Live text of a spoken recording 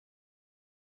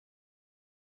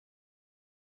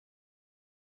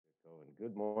And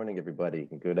good morning, everybody.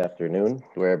 And good afternoon,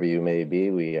 wherever you may be.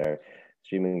 We are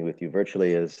streaming with you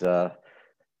virtually as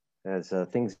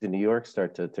things in New York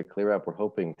start to clear up. We're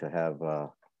hoping to have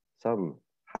some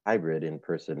hybrid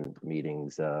in-person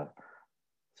meetings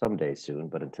someday soon,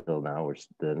 but until now,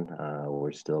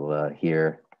 we're still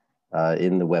here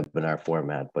in the webinar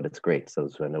format. But it's great. So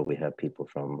I know we have people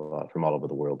from all over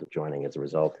the world joining as a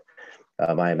result.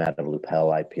 I am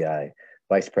Lupel, IPI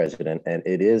Vice President, and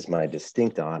it is my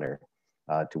distinct honor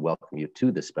to welcome you to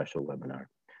this special webinar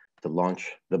to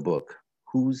launch the book,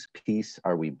 Whose Peace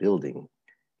Are We Building?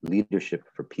 Leadership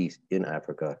for Peace in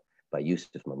Africa by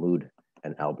Youssef Mahmoud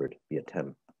and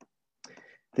Mbiatem.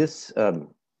 This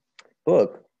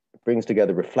book brings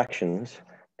together reflections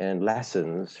and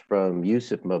lessons from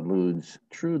Youssef Mahmoud's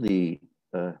truly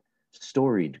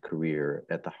storied career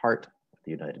at the heart of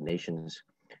the United Nations,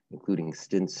 including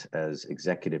stints as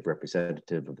executive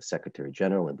representative of the Secretary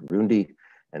General in Burundi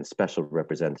and special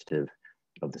representative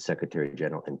of the Secretary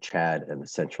General in Chad and the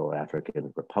Central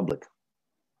African Republic.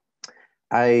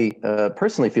 I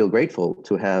personally feel grateful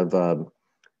to have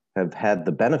had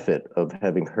the benefit of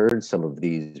having heard some of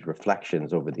these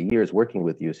reflections over the years working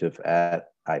with Youssef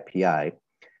at IPI,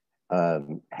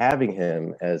 having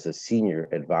him as a senior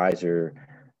advisor,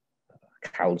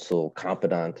 counsel,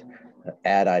 confidant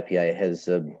at IPI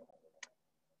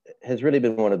has really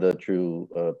been one of the true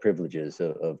privileges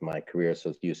of my career.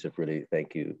 So Youssef, really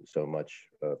thank you so much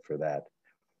for that.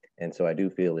 And so I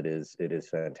do feel it is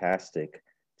fantastic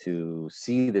to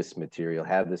see this material,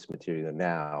 have this material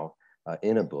now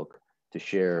in a book to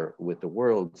share with the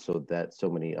world so that so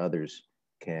many others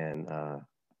can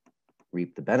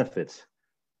reap the benefits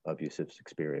of Youssef's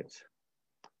experience.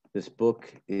 This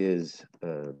book is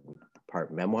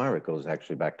part memoir. It goes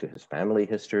actually back to his family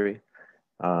history.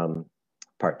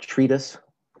 Part treatise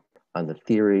on the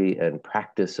theory and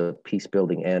practice of peace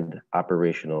building and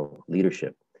operational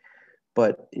leadership.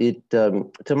 But it,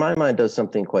 to my mind, does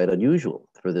something quite unusual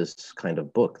for this kind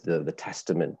of book, the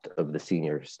testament of the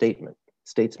senior statesman.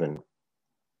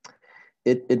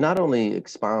 It not only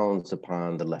expounds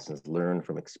upon the lessons learned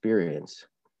from experience,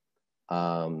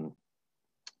 it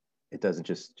doesn't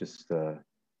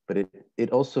but it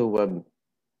also,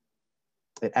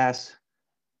 it asks,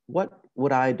 what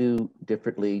would I do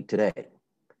differently today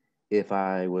if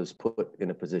I was put in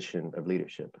a position of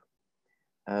leadership?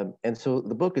 And so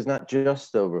the book is not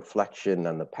just a reflection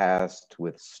on the past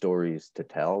with stories to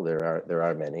tell. There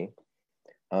are many,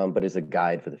 but is a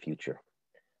guide for the future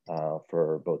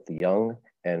for both the young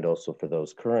and also for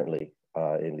those currently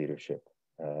in leadership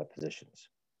positions.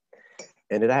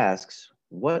 And it asks,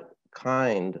 what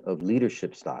kind of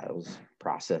leadership styles,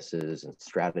 processes, and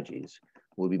strategies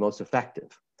will be most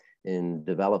effective in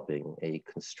developing a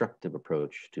constructive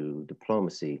approach to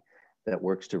diplomacy that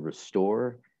works to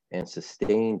restore and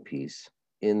sustain peace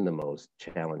in the most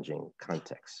challenging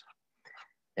contexts.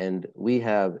 And we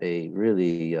have a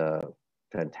really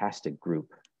fantastic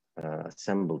group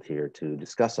assembled here to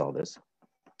discuss all this.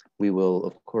 We will,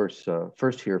 of course,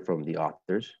 first hear from the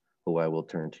authors, who I will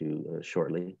turn to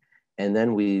shortly, and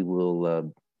then we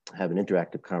will have an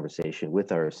interactive conversation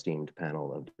with our esteemed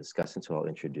panel of discussants, who I'll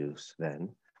introduce then,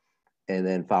 and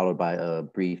then followed by a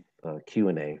brief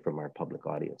Q&A from our public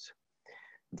audience.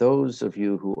 Those of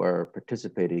you who are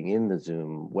participating in the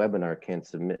Zoom webinar can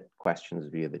submit questions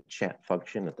via the chat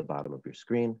function at the bottom of your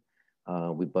screen.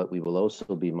 But we will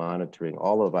also be monitoring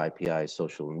all of IPI's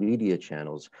social media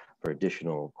channels for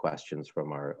additional questions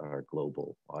from our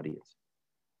global audience.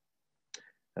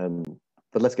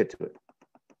 But let's get to it.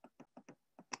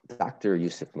 Dr.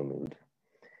 Youssef Mahmoud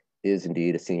is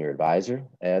indeed a senior advisor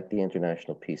at the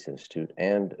International Peace Institute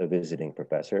and a visiting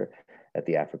professor at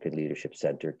the African Leadership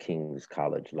Center, King's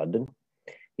College London.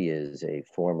 He is a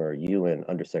former UN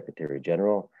Undersecretary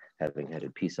General, having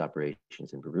headed peace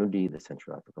operations in Burundi, the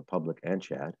Central African Republic, and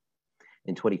Chad.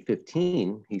 In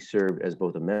 2015, he served as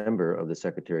both a member of the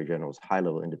Secretary General's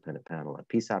high-level independent panel on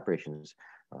peace operations,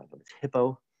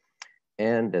 HIPPO,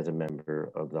 and as a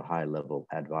member of the high-level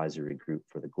advisory group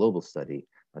for the global study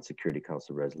on Security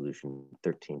Council Resolution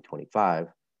 1325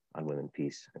 on women,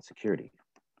 peace, and security.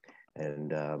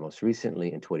 And most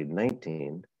recently, in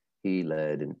 2019, he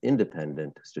led an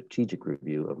independent strategic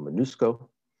review of MONUSCO,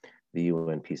 the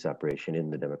UN peace operation in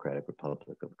the Democratic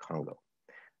Republic of Congo.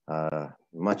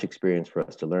 Much experience for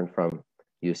us to learn from.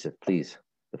 Youssef, please,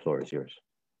 the floor is yours.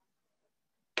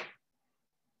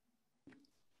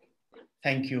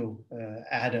 Thank you,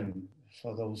 Adam,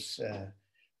 for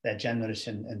that generous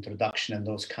introduction and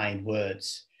those kind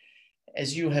words.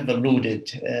 As you have alluded,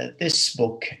 this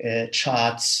book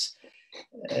charts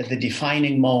the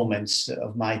defining moments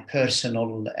of my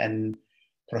personal and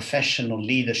professional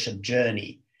leadership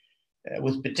journey,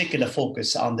 with particular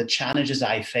focus on the challenges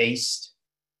I faced,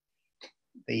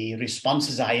 the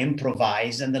responses I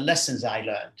improvised, and the lessons I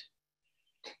learned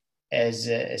as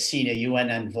a senior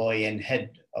UN envoy and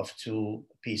head of 2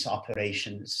 peace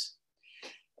operations.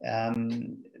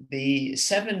 The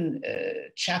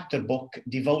 7-chapter book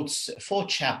devotes 4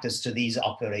 chapters to these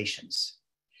operations.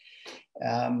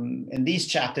 In these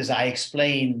chapters, I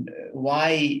explain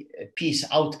why peace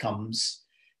outcomes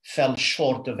fell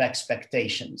short of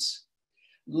expectations,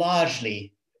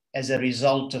 largely as a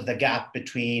result of the gap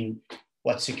between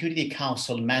what Security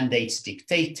Council mandates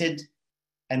dictated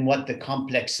and what the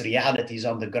complex realities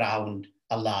on the ground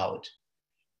allowed.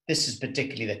 This is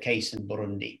particularly the case in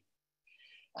Burundi.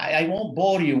 I won't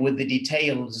bore you with the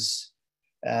details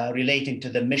relating to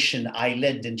the mission I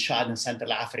led in Chad and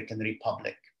Central African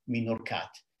Republic, MINURCAT.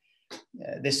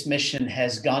 This mission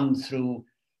has gone through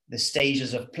the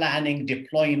stages of planning,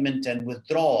 deployment, and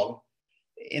withdrawal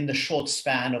in the short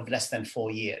span of less than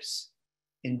 4 years,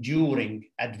 enduring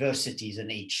adversities in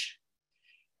each.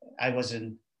 I was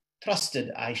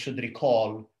entrusted, I should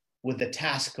recall, with the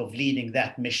task of leading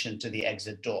that mission to the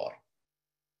exit door.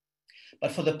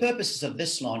 But for the purposes of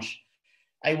this launch,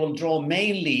 I will draw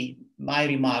mainly my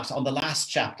remarks on the last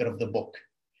chapter of the book.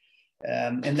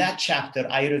 In that chapter,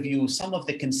 I review some of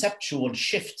the conceptual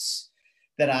shifts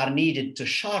that are needed to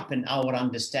sharpen our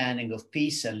understanding of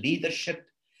peace and leadership,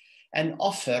 and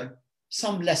offer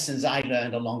some lessons I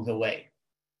learned along the way.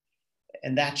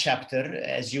 In that chapter,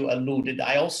 as you alluded,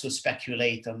 I also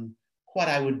speculate on what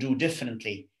I would do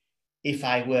differently if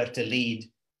I were to lead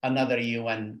another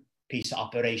UN peace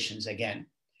operations again.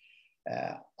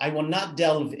 I will not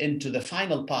delve into the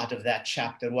final part of that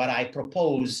chapter, where I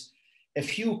propose a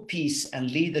few peace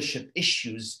and leadership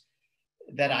issues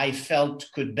that I felt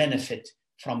could benefit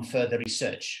from further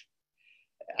research.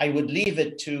 I would leave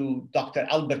it to Dr.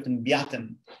 Albert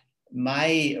Mbiatem,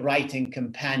 my writing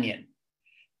companion,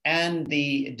 and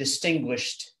the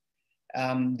distinguished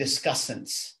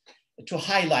discussants, to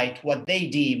highlight what they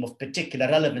deem of particular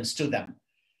relevance to them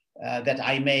that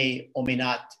I may or may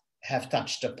not have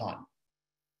touched upon.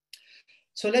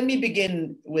 So let me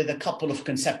begin with a couple of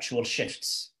conceptual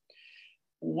shifts.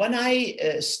 When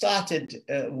I started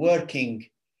working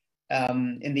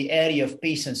in the area of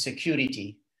peace and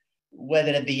security,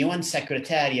 whether at the UN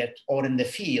Secretariat or in the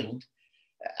field,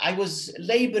 I was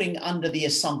laboring under the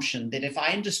assumption that if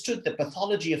I understood the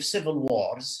pathology of civil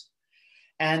wars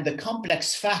and the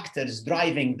complex factors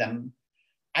driving them,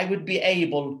 I would be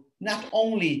able not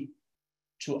only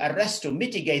to arrest or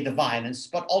mitigate the violence,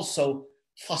 but also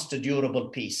foster durable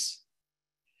peace.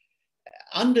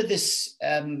 Under this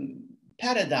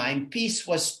paradigm, peace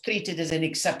was treated as an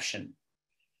exception,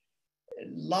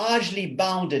 largely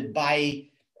bounded by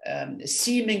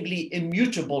seemingly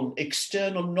immutable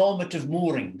external normative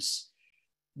moorings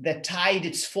that tied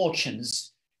its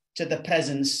fortunes to the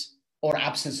presence or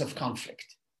absence of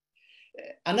conflict.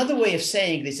 Another way of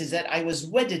saying this is that I was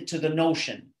wedded to the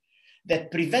notion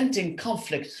that preventing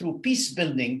conflict through peace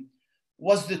building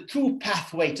was the true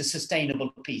pathway to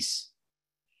sustainable peace.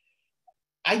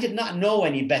 I did not know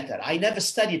any better. I never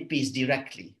studied peace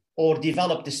directly or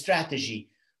developed a strategy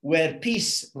where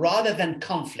peace rather than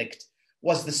conflict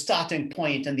was the starting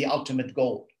point and the ultimate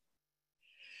goal.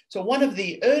 So one of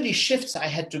the early shifts I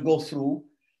had to go through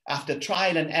after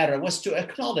trial and error was to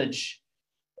acknowledge,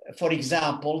 for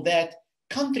example, that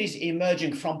countries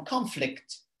emerging from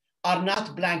conflict are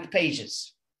not blank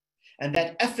pages, and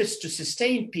that efforts to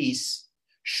sustain peace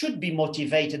should be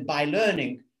motivated by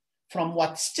learning from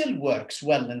what still works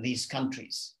well in these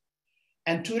countries,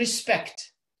 and to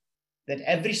respect that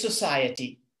every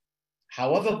society,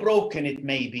 however broken it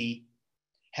may be,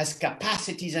 has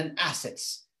capacities and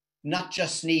assets, not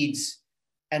just needs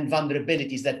and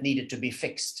vulnerabilities that needed to be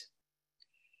fixed.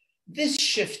 This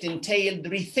shift entailed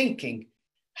rethinking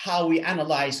how we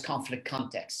analyze conflict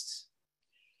contexts.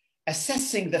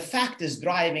 Assessing the factors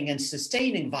driving and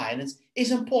sustaining violence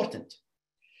is important,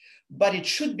 but it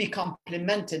should be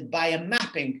complemented by a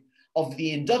mapping of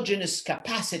the endogenous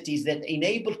capacities that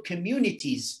enable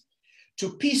communities to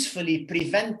peacefully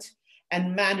prevent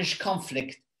and manage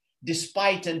conflict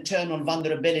despite internal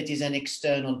vulnerabilities and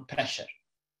external pressure.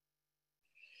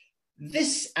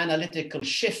 This analytical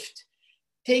shift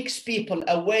takes people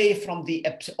away from the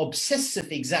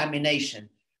obsessive examination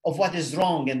of what is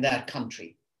wrong in their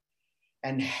country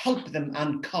and help them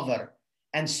uncover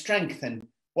and strengthen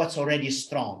what's already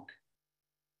strong.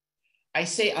 I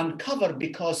say uncover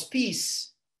because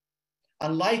peace,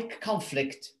 unlike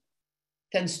conflict,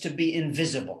 tends to be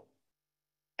invisible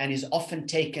and is often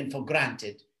taken for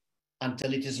granted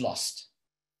until it is lost.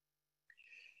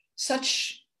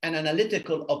 Such an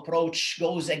analytical approach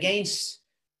goes against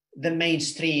the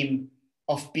mainstream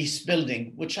of peace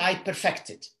building, which I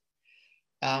perfected.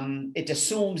 It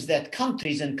assumes that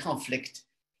countries in conflict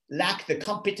lack the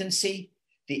competency,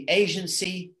 the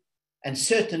agency, and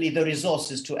certainly the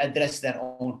resources to address their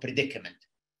own predicament.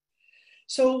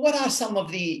 So what are some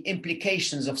of the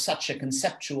implications of such a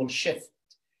conceptual shift?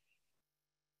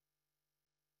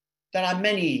 There are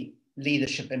many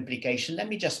leadership implications. Let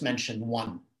me just mention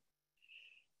one.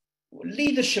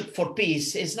 Leadership for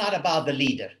peace is not about the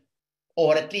leader,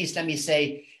 or at least let me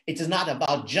say, it is not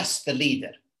about just the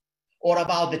leader, or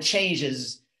about the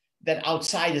changes that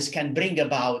outsiders can bring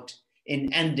about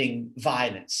in ending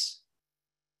violence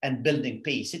and building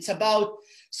peace. It's about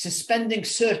suspending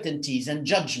certainties and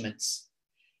judgments.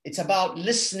 It's about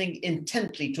listening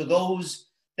intently to those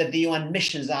that the UN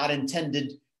missions are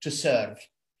intended to serve,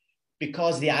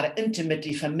 because they are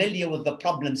intimately familiar with the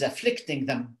problems afflicting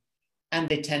them, and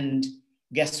they tend,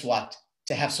 guess what,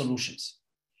 to have solutions.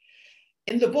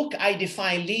 In the book, I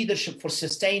define leadership for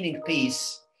sustaining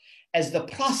peace as the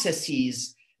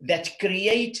processes that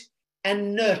create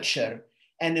and nurture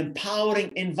an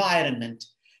empowering environment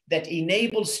that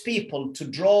enables people to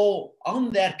draw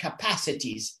on their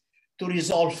capacities to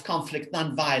resolve conflict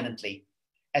non-violently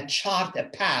and chart a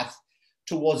path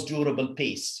towards durable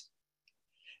peace.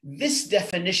 This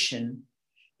definition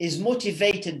is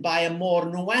motivated by a more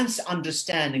nuanced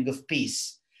understanding of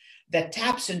peace that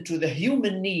taps into the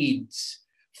human needs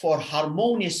for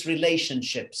harmonious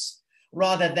relationships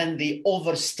rather than the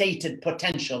overstated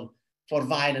potential for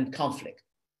violent conflict.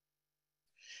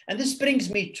 And this brings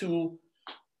me to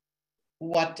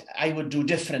what I would do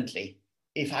differently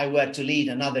if I were to lead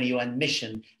another UN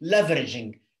mission,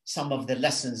 leveraging some of the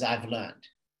lessons I've learned.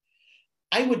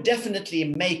 I would definitely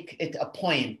make it a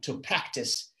point to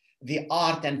practice the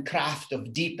art and craft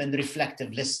of deep and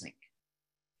reflective listening.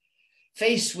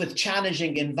 Faced with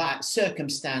challenging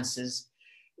circumstances,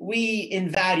 we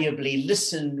invariably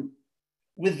listen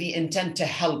with the intent to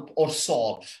help or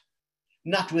solve,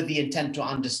 not with the intent to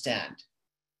understand.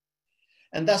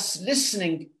 And thus,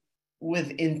 listening with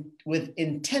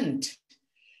intent,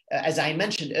 as I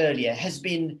mentioned earlier, has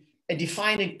been a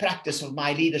defining practice of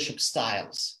my leadership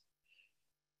styles.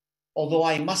 Although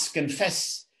I must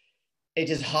confess, it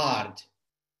is hard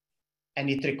and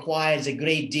it requires a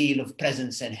great deal of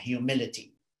presence and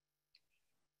humility.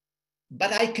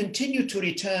 But I continue to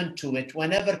return to it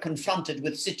whenever confronted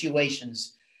with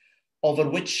situations over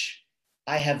which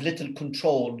I have little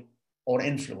control or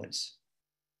influence.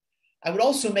 I would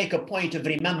also make a point of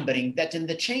remembering that in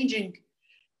the changing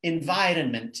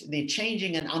environment, the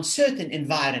changing and uncertain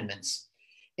environments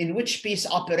in which peace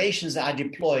operations are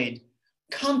deployed,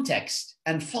 context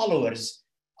and followers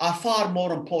are far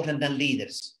more important than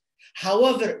leaders,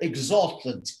 however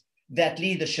exalted that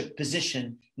leadership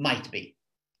position might be.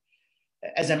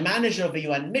 As a manager of a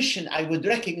UN mission, I would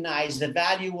recognize the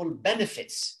valuable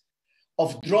benefits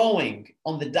of drawing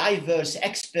on the diverse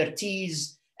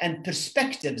expertise and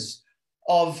perspectives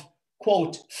of,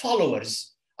 quote,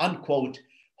 followers, unquote,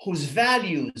 whose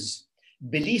values,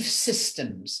 belief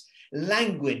systems,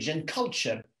 language, and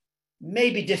culture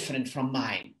may be different from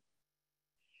mine.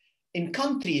 In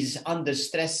countries under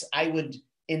stress, I would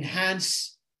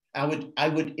embrace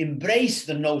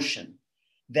the notion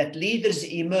that leaders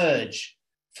emerge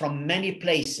from many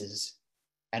places,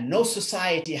 and no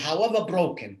society, however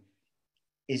broken,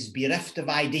 is bereft of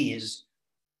ideas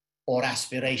or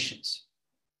aspirations.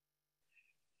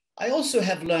 I also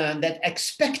have learned that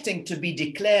expecting to be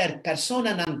declared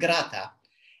persona non grata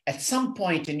at some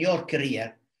point in your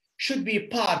career should be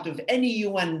part of any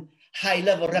UN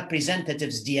high-level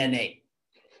representative's DNA.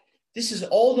 This is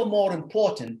all the more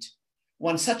important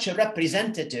when such a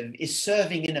representative is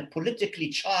serving in a politically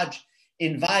charged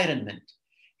environment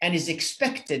and is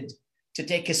expected to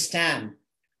take a stand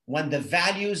when the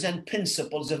values and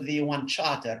principles of the UN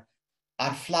Charter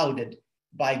are flouted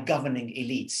by governing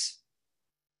elites.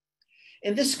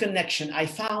 In this connection, I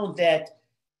found that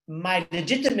my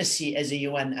legitimacy as a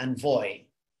UN envoy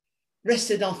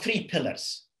rested on three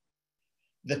pillars: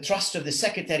 the trust of the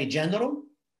Secretary General,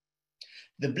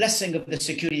 the blessing of the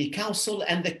Security Council,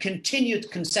 and the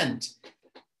continued consent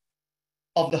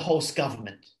of the host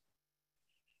government.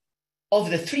 Of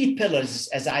the three pillars,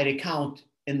 as I recount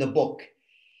in the book,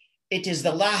 it is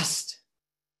the last,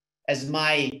 as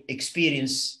my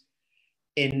experience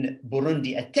in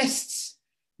Burundi attests,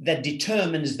 that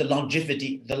determines the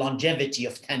longevity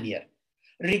of tenure,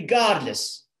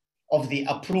 regardless of the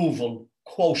approval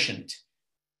quotient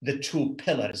the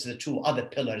two other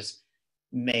pillars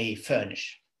may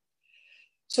furnish.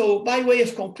 So by way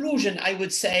of conclusion, I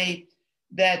would say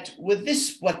that with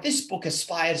this, what this book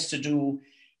aspires to do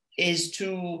is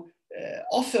to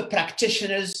offer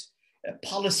practitioners,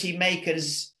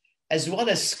 policymakers, as well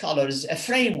as scholars, a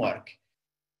framework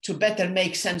to better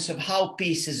make sense of how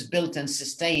peace is built and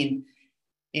sustained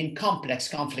in complex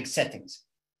conflict settings.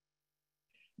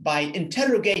 By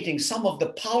interrogating some of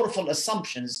the powerful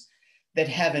assumptions that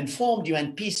have informed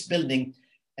UN peace building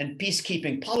and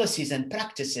peacekeeping policies and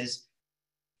practices,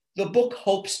 the book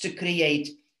hopes to create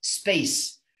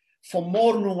space for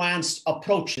more nuanced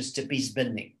approaches to peace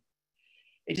building.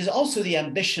 It is also the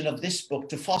ambition of this book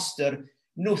to foster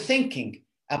new thinking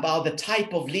about the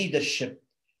type of leadership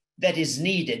that is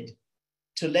needed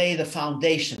to lay the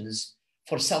foundations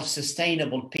for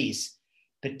self-sustainable peace,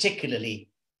 particularly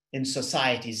in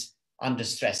societies under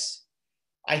stress.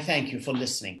 I thank you for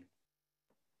listening.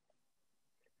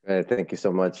 Thank you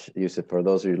so much, Youssef. For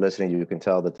those of you listening, you can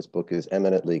tell that this book is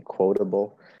eminently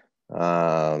quotable.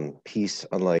 Peace,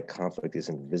 unlike conflict, is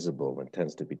invisible and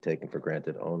tends to be taken for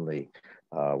granted only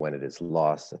when it is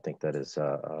lost. I think that is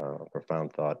a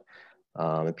profound thought.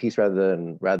 And peace rather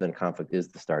than conflict is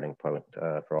the starting point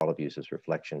for all of Youssef's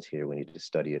reflections here. We need to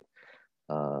study it.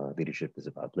 Leadership is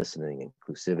about listening,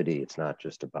 inclusivity. It's not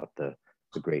just about the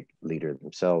great leader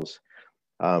themselves.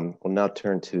 We'll now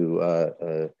turn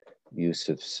to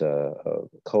Youssef's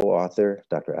co-author,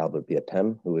 Dr.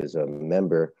 Mbiatem, who is a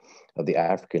member of the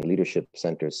African Leadership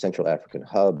Center's Central African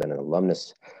Hub and an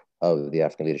alumnus of the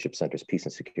African Leadership Center's Peace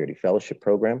and Security Fellowship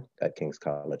Program at King's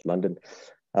College London.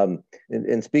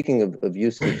 In speaking of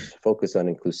Youssef's focus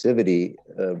on inclusivity,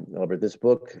 Albert, this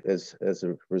book, as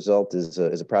a result, is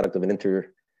a product of an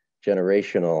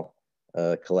intergenerational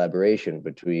collaboration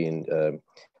between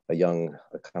a young,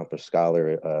 accomplished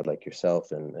scholar like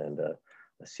yourself and a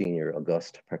senior,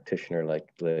 august practitioner like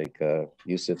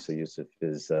Youssef. So Youssef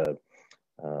is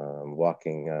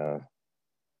walking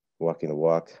the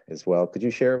walk as well. Could you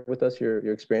share with us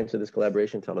your experience of this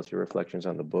collaboration? Tell us your reflections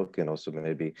on the book and also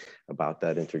maybe about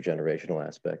that intergenerational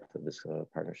aspect of this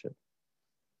partnership.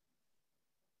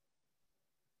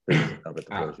 Please, Albert,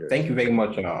 thank you very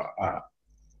much,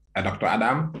 Dr.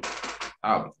 Adam,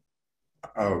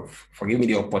 for giving me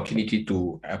the opportunity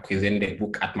to present the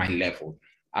book at my level.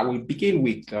 I will begin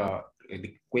with the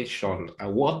question,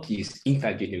 what is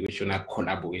intergenerational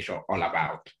collaboration all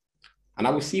about? And I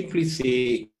will simply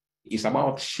say it's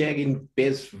about sharing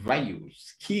best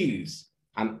values, skills,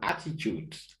 and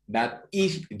attitudes that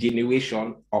each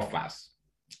generation offers.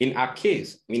 In our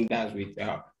case, that's with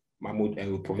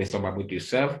Professor Mahmoud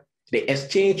Youssef, the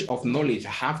exchange of knowledge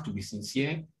have to be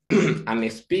sincere and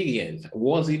experience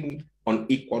wasn't on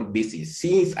equal basis.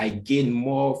 Since I gained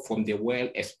more from the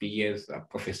well-experienced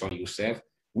Professor Youssef,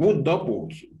 who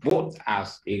doubles both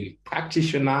as a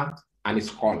practitioner and a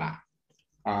scholar.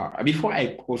 Before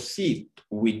I proceed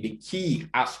with the key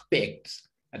aspects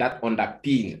that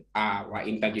underpin our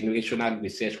intergenerational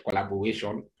research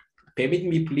collaboration, permit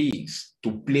me please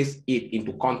to place it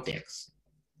into context.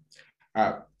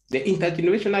 The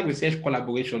intergenerational research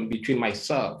collaboration between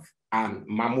myself and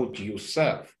Mahmoud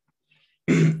Youssef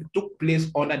took place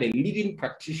under the Leading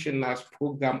Practitioners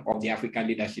Program of the African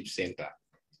Leadership Center,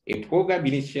 a program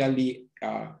initially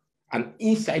and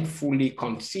insightfully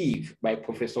conceived by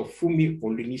Professor Fumi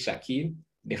Olunishakin,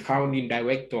 the founding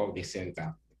director of the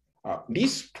center.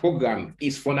 This program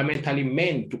is fundamentally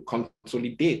meant to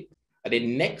consolidate the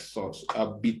nexus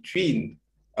between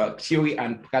theory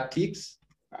and practice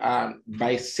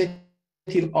by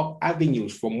setting up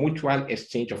avenues for mutual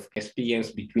exchange of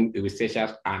experience between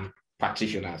researchers and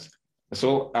practitioners.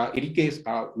 So in this case,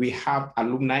 we have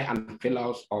alumni and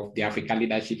fellows of the African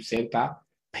Leadership Center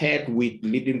paired with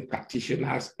leading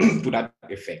practitioners to that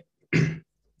effect.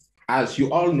 As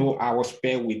you all know, I was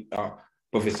paired with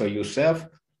Professor Youssef,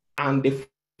 and the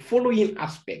following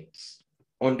aspects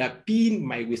underpin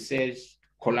my research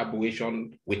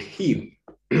collaboration with him.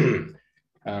 The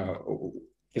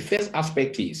first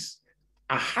aspect is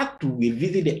I had to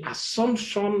revisit the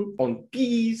assumption on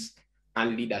peace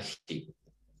and leadership.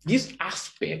 This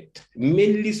aspect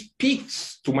mainly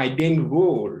speaks to my then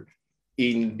role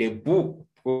in the book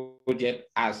project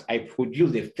as I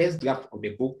produced the first draft of the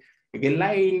book,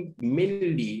 relying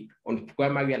mainly on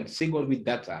primary and secondary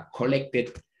data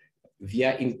collected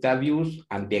via interviews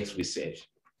and desk research.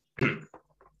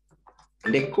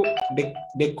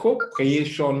 The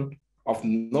co-creation of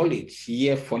knowledge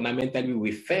here fundamentally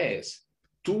refers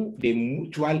to the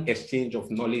mutual exchange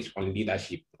of knowledge on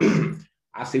leadership.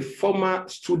 As a former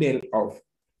student of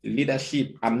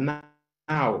leadership, I'm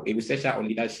now a researcher on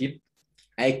leadership.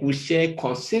 I could share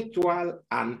conceptual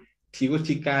and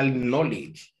theoretical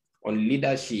knowledge on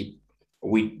leadership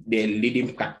with the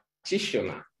leading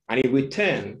practitioner And in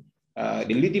return,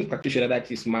 the leading practitioner, that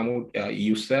is Mahmoud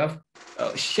Youssef,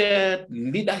 shared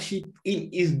leadership in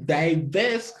its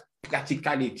diverse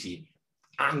practicality.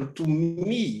 And to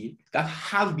me, that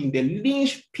has been the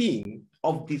linchpin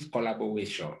of this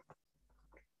collaboration.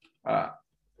 I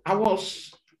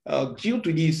was, due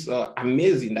to this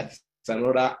amazing, that's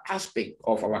another aspect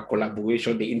of our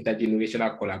collaboration, the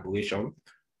intergenerational collaboration,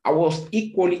 I was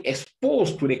equally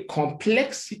exposed to the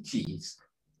complexities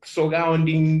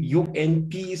surrounding UN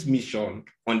peace mission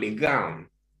on the ground.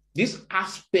 This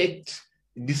aspect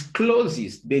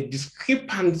discloses the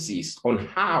discrepancies on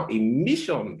how a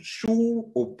mission should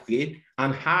operate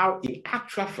and how in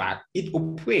actual fact it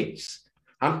operates,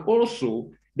 and also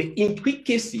the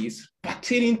intricacies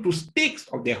pertaining to stakes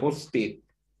of the host state.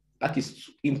 That is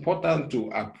important to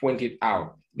point it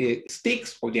out, the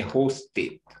stakes of the host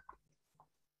state.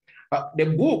 The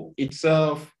book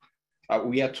itself,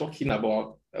 we are talking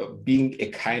about being a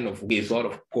kind of result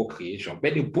of co-creation,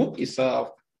 but the book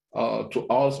itself to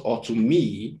us or to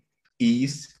me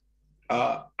is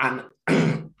an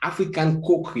African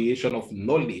co-creation of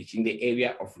knowledge in the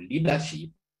area of leadership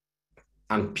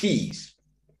and peace.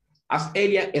 As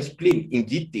earlier explained in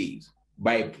details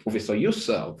by Professor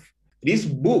Youssef, this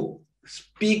book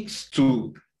speaks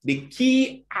to the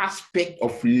key aspect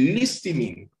of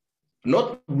listening,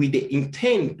 not with the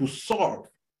intent to solve,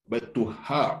 but to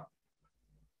help.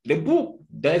 The book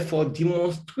therefore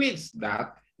demonstrates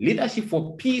that leadership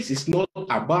for peace is not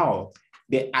about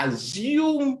the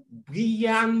assumed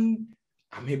brilliant,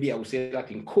 maybe I would say that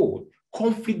in code,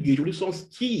 conflict resolution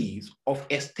skills of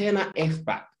external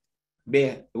experts,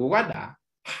 but rather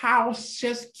how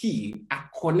such skills are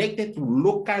connected to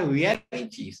local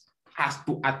realities as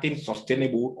to attain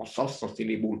sustainable or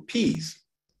self-sustainable peace.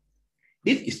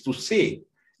 This is to say,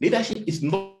 leadership is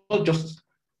not just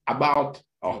about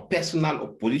personal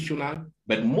or positional,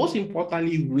 but most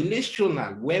importantly,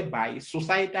 relational, whereby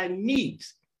societal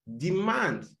needs,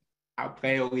 demands are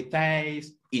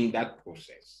prioritized in that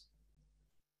process.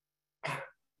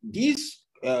 This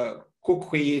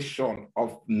co-creation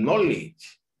of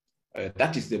knowledge,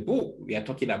 that is the book we are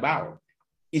talking about,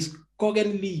 is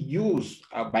currently used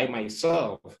by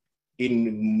myself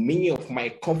in many of my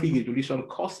conflict resolution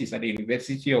courses at the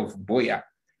University of Boya.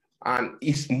 And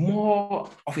it's more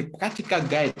of a practical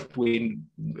guide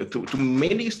to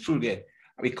many students,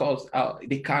 because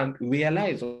they can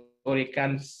realize or they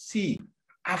can see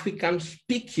African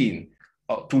speaking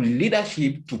to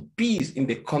leadership, to peace in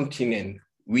the continent,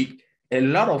 with a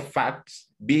lot of facts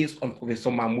based on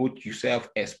Professor Mahmoud Youssef's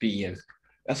experience.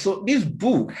 So this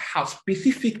book has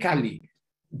specifically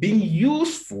been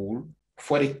useful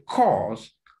for a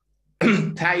cause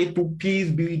tied to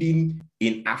peace building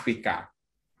in Africa,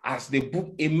 as the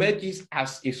book emerges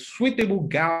as a suitable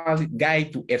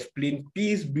guide to explain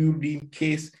peace building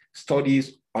case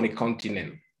studies on the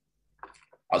continent.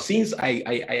 Since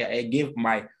I gave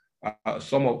my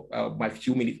some of my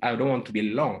few minutes, I don't want to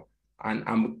be long, and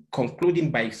I'm concluding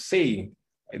by saying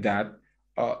that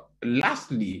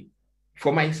lastly,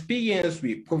 from my experience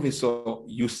with Professor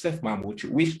Youssef Mahmoud,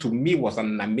 which to me was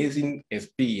an amazing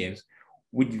experience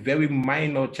with very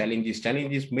minor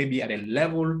challenges maybe at a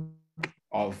level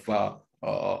of some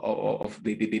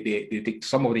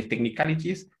of the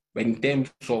technicalities, but in terms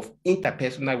of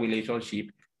interpersonal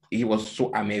relationship, it was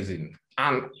so amazing.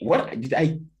 And what did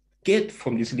I get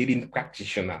from this leading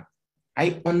practitioner?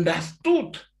 I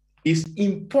understood it's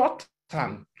important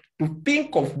to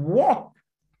think of what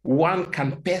one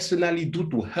can personally do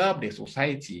to help the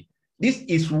society. This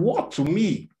is what, to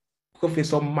me,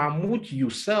 Professor Mahmoud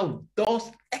Youssef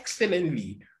does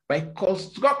excellently by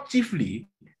constructively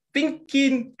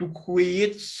thinking to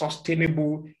create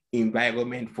sustainable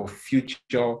environment for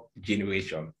future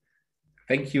generations.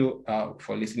 Thank you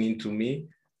for listening to me.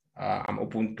 I'm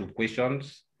open to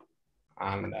questions,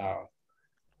 and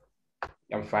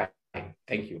I'm fine.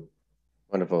 Thank you.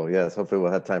 Wonderful. Yes, hopefully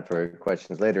we'll have time for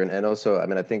questions later. And also, I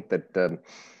mean, I think that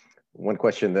one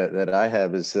question that I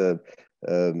have is that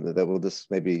we'll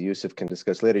just, maybe Youssef can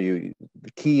discuss later.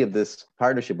 The key of this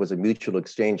partnership was a mutual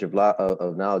exchange of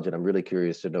knowledge, and I'm really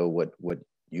curious to know what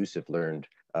Youssef learned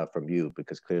from you,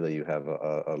 because clearly you have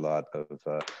a lot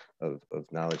of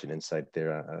knowledge and insight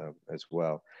there as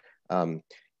well.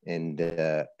 And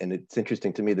it's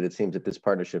interesting to me that it seems that this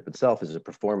partnership itself is a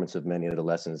performance of many of the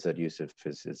lessons that Youssef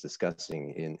is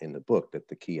discussing in the book, that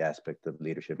the key aspect of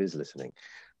leadership is listening,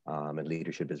 and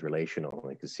leadership is relational.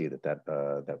 I can see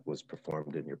that was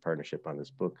performed in your partnership on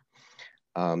this book.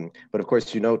 But of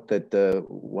course, you note that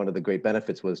one of the great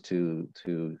benefits was to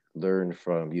learn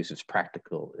from Youssef's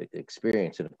practical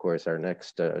experience, and of course, our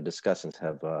next discussants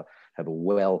have a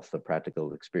wealth of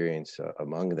practical experience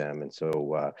among them, and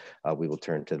so we will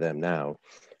turn to them now.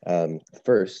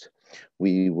 First,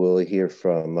 we will hear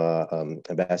from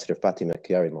Ambassador Fatima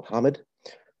Kiari Mohammed,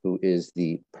 who is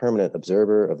the permanent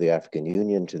observer of the African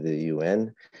Union to the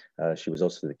UN. She was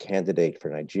also the candidate for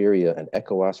Nigeria and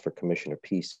ECOWAS for Commissioner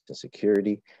Peace and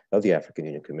Security of the African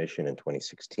Union Commission in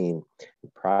 2016.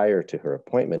 And prior to her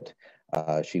appointment,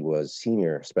 she was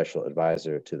senior special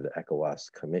advisor to the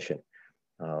ECOWAS Commission.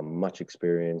 Much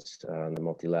experience on the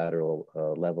multilateral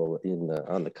level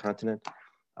on the continent.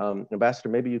 Ambassador,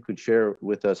 maybe you could share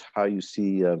with us how you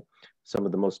see some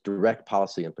of the most direct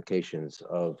policy implications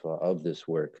of this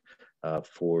work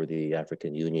for the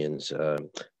African Union's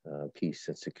peace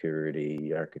and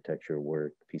security architecture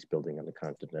work, peace building on the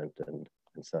continent and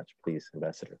such. Please,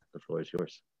 Ambassador, the floor is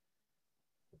yours.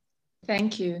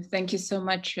 Thank you. Thank you so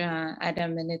much,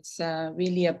 Adam. And it's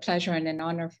really a pleasure and an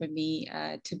honor for me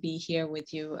to be here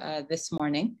with you this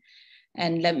morning.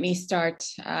 And let me start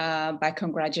by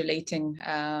congratulating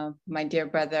my dear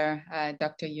brother,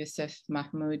 Dr. Youssef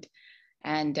Mahmoud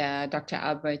and Dr.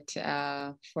 Albert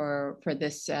for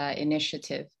this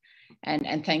initiative.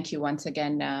 And thank you once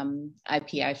again,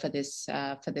 IPI,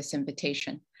 for this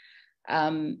invitation.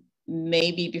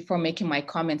 Maybe before making my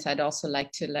comments, I'd also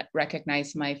like to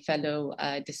recognize my fellow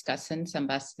discussants,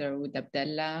 Ambassador Oud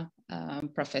Abdallah,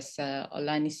 Professor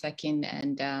Olani Sakin,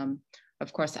 and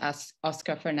of course,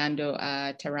 Oscar Fernando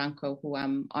Taranco, who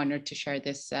I'm honored to share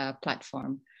this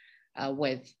platform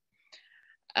with.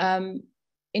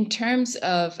 In terms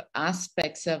of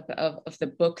aspects of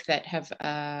the book that have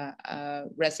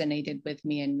resonated with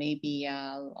me, and maybe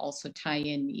I'll also tie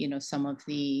in, some of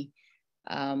the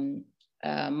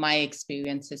my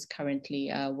experiences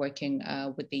currently working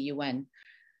with the UN.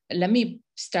 Let me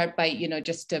start by,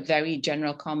 just a very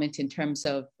general comment in terms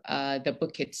of the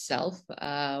book itself,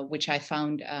 which I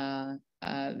found a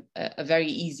very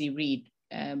easy read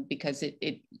because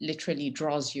it literally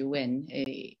draws you in.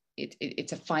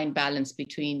 It's a fine balance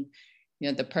between,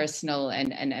 the personal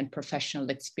and professional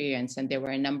experience. And there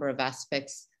were a number of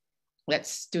aspects that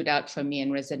stood out for me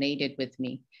and resonated with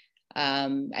me.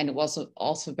 And it was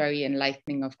also very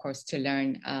enlightening, of course, to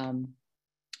learn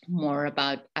more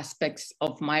about aspects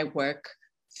of my work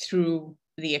through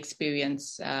the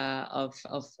experience of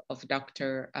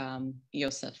Dr.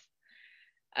 Youssef.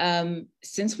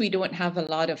 Since we don't have a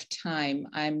lot of time,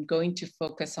 I'm going to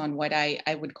focus on what I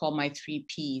would call my 3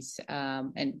 Ps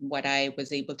and what I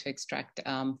was able to extract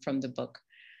from the book.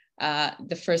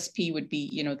 The first P would be,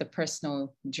 the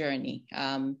personal journey.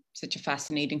 Such a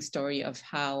fascinating story of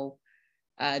how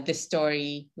this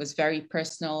story was very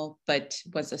personal, but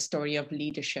was a story of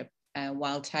leadership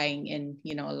while tying in,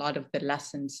 a lot of the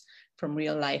lessons from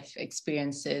real life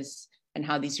experiences and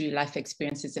how these real life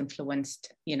experiences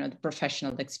influenced, the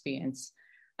professional experience.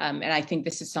 And I think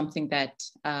this is something that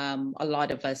a lot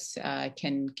of us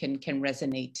can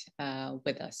resonate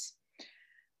with us.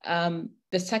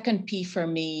 The second P for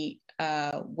me,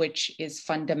 which is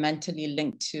fundamentally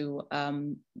linked to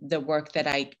the work that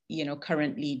I,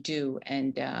 currently do,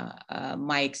 and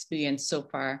my experience so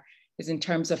far is in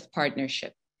terms of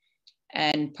partnership,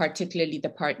 and particularly the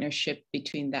partnership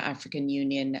between the African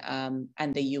Union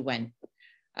and the UN.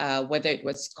 Whether it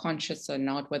was conscious or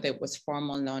not, whether it was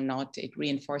formal or not, it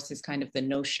reinforces kind of the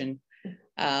notion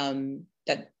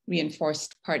that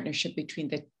reinforced partnership between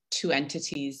the two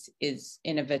entities is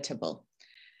inevitable.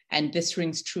 And this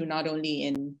rings true not only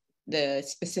in the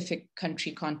specific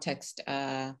country context,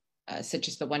 such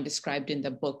as the one described in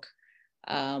the book,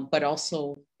 but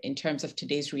also in terms of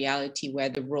today's reality, where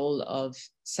the role of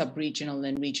sub-regional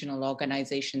and regional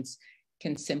organizations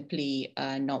can simply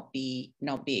not be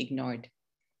ignored.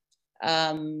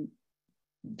 My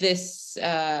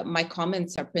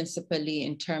comments are principally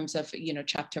in terms of,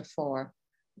 chapter 4,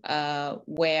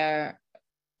 where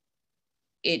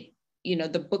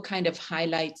the book kind of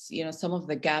highlights, some of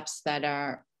the gaps that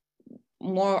are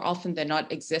more often than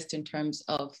not exist in terms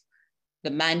of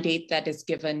the mandate that is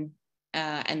given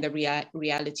and the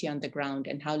reality on the ground,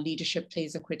 and how leadership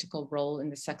plays a critical role in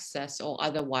the success or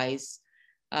otherwise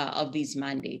of these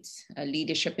mandates.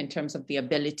 Leadership in terms of the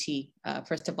ability,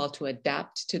 first of all, to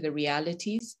adapt to the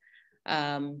realities,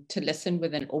 to listen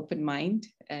with an open mind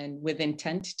and with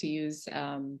intent, to use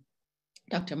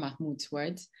Dr. Mahmoud's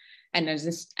words,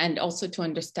 and also to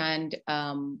understand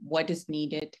what is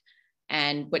needed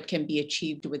and what can be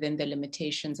achieved within the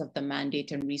limitations of the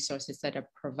mandate and resources that are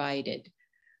provided.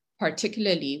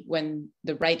 particularly when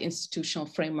the right institutional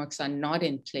frameworks are not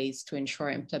in place to ensure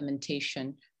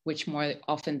implementation, which more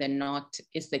often than not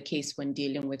is the case when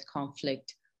dealing with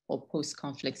conflict or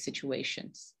post-conflict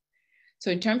situations. So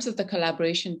in terms of the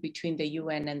collaboration between the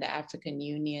UN and the African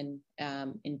Union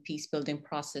in peace-building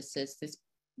processes,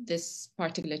 this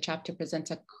particular chapter presents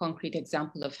a concrete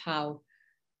example of how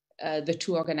the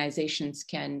two organizations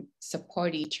can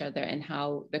support each other and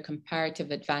how the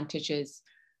comparative advantages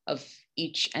of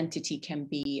each entity can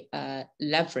be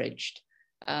leveraged.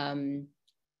 In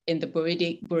the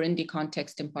Burundi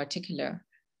context in particular,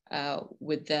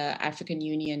 with the African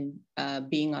Union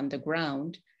being on the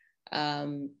ground,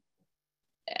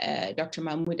 Dr.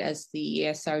 Mahmoud, as the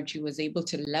ESRG, was able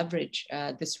to leverage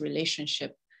this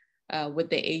relationship with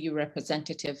the AU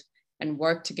representative and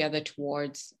work together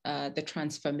towards the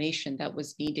transformation that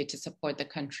was needed to support the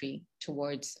country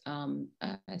towards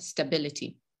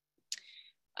stability.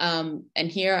 And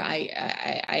here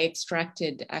I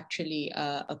extracted actually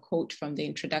a quote from the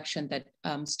introduction that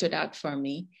stood out for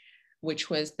me, which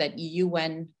was that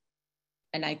UN,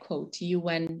 and I quote,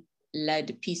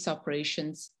 UN-led peace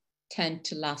operations tend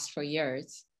to last for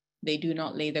years. They do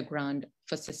not lay the ground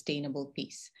for sustainable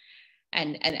peace.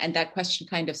 And that question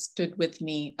kind of stood with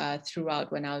me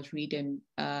throughout when I was reading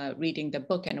the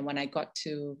book. And when I got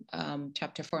to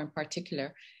chapter 4 in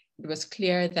particular, it was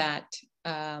clear that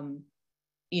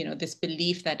this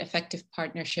belief that effective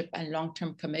partnership and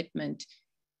long-term commitment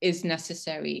is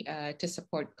necessary to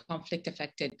support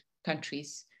conflict-affected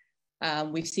countries.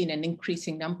 We've seen an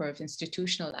increasing number of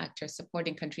institutional actors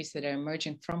supporting countries that are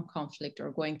emerging from conflict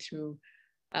or going through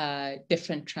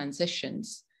different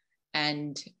transitions.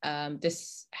 And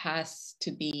this has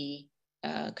to be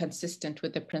consistent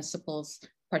with the principles,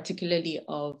 particularly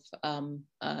of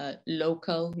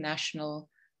local, national,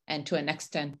 and to an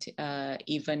extent,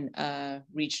 even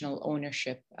regional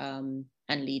ownership and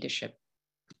leadership.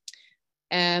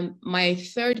 My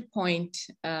third point,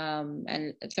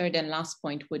 and third and last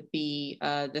point, would be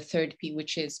the third P,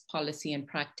 which is policy and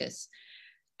practice.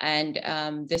 And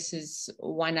this is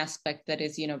one aspect that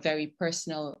is, very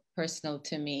personal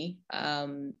to me,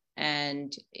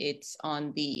 and it's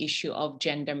on the issue of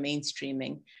gender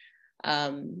mainstreaming,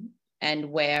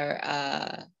 and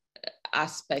where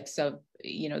aspects of,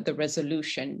 the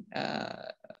resolution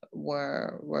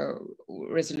were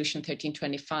Resolution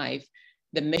 1325.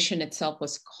 The mission itself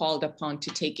was called upon to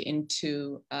take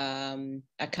into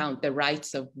account the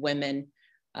rights of women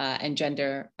and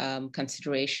gender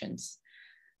considerations.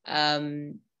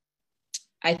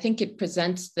 I think it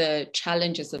presents the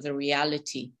challenges of the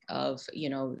reality of,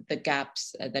 the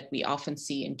gaps that we often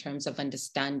see in terms of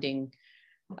understanding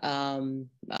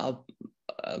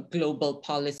global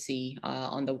policy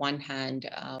on the one hand,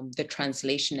 the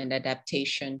translation and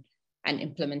adaptation and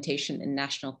implementation in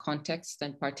national contexts,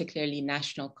 and particularly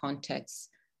national contexts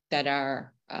that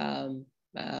are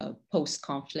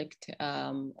post-conflict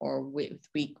or with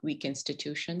weak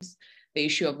institutions. The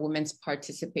issue of women's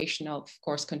participation, of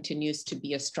course, continues to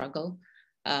be a struggle,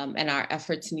 and our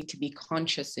efforts need to be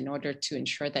conscious in order to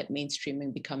ensure that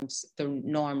mainstreaming becomes the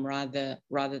norm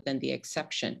rather than the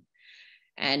exception.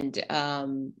 And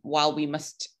while we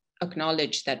must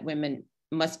acknowledge that women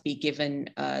must be given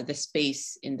the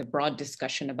space in the broad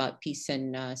discussion about peace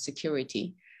and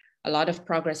security, a lot of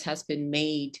progress has been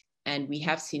made. And we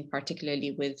have seen,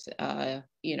 particularly with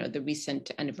the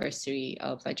recent anniversary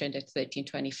of Agenda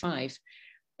 1325,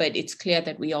 but it's clear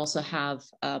that we also have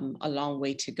a long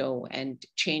way to go, and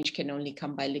change can only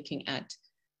come by looking at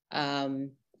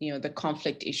the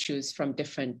conflict issues from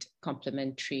different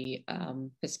complementary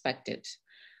perspectives.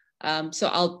 So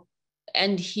I'll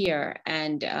end here,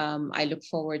 and I look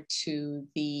forward to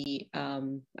the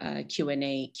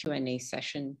Q&A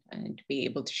session and be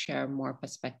able to share more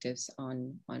perspectives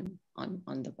on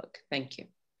the book. Thank you.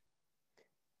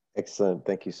 Excellent.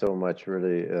 Thank you so much.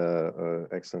 Really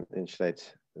excellent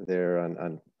insights there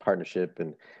on partnership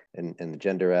and the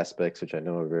gender aspects, which I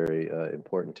know are very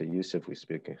important to Youssef. We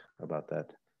speak about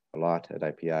that a lot at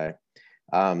IPI.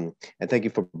 And thank you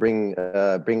for bringing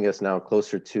us now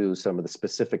closer to some of the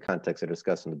specific context that are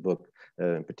discussed in the book,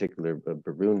 in particular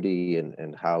Burundi,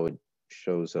 and how it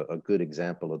shows a good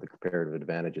example of the comparative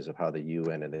advantages of how the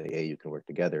UN and the AU can work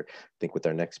together. I think with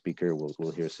our next speaker,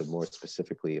 we'll hear some more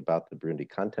specifically about the Burundi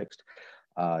context.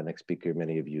 Next speaker,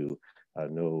 many of you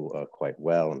know quite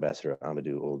well, Ambassador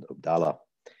Amadou Ould Abdallah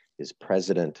is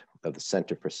president of the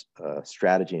Center for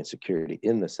Strategy and Security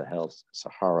in the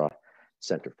Sahara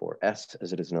Center for S,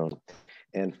 as it is known,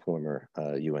 and former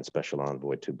UN Special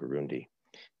Envoy to Burundi.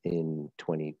 In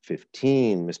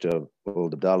 2015, Mr.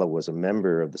 Ould Abdallah was a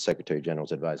member of the Secretary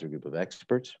General's Advisory Group of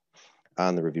Experts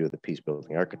on the review of the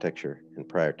peace-building architecture. And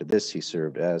prior to this, he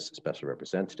served as special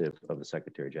representative of the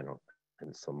Secretary General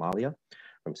in Somalia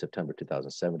from September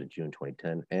 2007 to June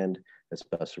 2010, and as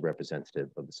special representative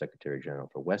of the Secretary General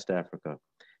for West Africa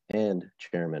and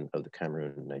chairman of the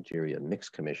Cameroon-Nigeria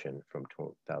Mixed Commission from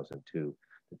 2002 to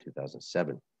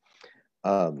 2007.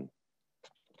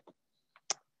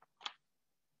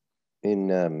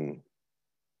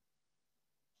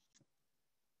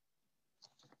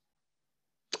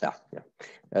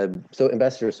 So,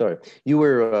 Ambassador, sorry, you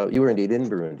were indeed in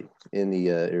Burundi in the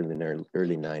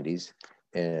early 90s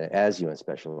as UN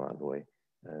Special Envoy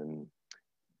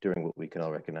during what we can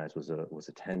all recognize was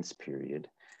a tense period,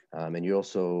 and you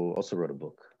also wrote a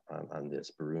book on this,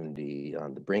 Burundi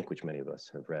on the Brink, which many of us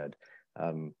have read.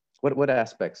 What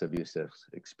aspects of Youssef's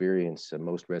experience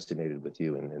most resonated with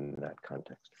you in that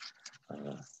context?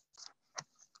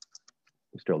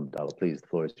 Mr. Abdallah, please, the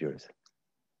floor is yours.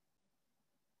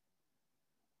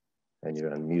 And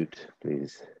you're on mute,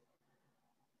 please.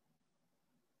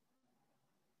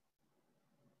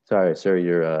 Sorry, sir,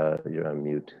 you're on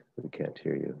mute. We can't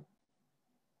hear you.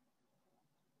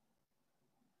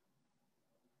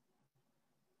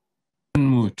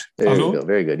 Mute. There Hello? we go.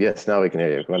 Very good. Yes, now we can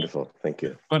hear you. Wonderful. Thank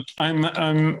you. But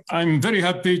I'm very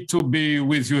happy to be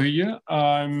with you here.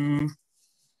 I'm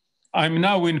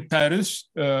now in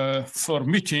Paris for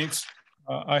meetings.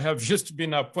 I have just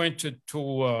been appointed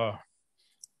to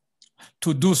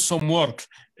do some work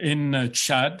in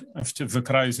Chad after the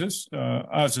crisis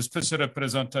as a special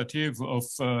representative of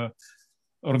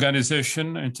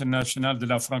Organisation Internationale de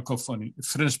la Francophonie,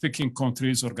 French-speaking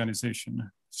countries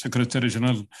organization. Secretary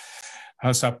General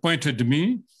has appointed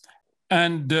me.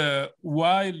 And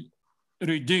while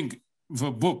reading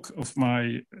the book of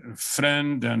my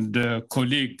friend and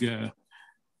colleague,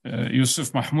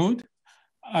 Youssef Mahmoud,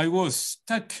 I was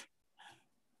struck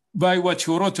by what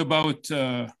you wrote about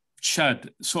Chad.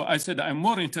 So I said, I'm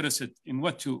more interested in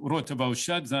what you wrote about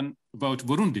Chad than about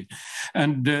Burundi.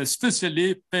 And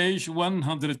especially page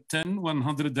 110,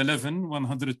 111,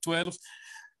 112,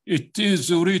 it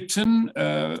is written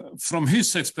from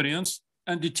his experience,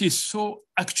 and it is so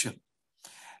actual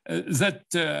that,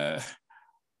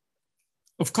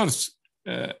 of course,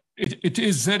 it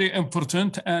is very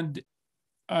important, and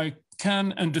I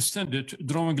can understand it,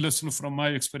 drawing lesson from my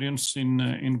experience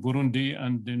in Burundi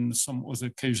and in some other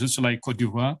cases like Côte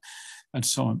d'Ivoire and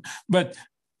so on. But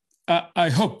I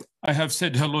hope I have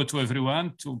said hello to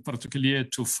everyone, particularly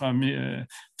to Fatima,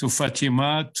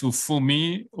 to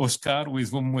Fumi, Oscar,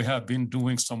 with whom we have been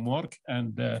doing some work,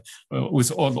 and with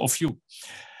all of you.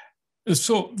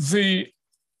 So the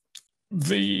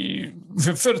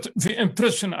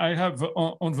impression I have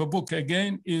on the book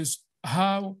again is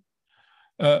how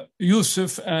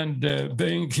Youssef, and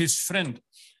being his friend,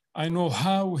 I know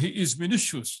how he is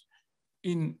minutious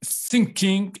in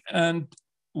thinking and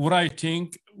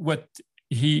writing what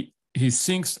he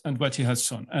thinks and what he has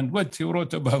shown. And what he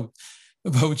wrote about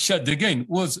Chad again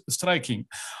was striking.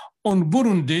 On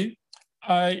Burundi,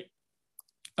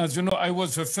 as you know, I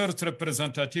was the first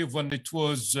representative when it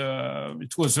was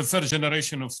the first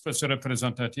generation of special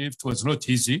representative. It was not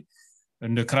easy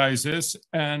in the crisis,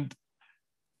 and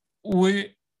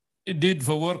we did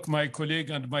the work, my colleague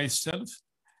and myself,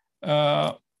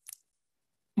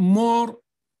 more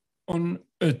on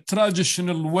a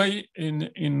traditional way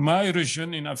in my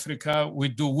region in Africa. We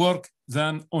do work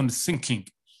than on thinking.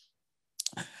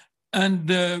 And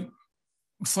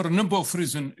for a number of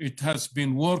reasons, it has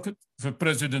been worked. The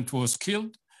president was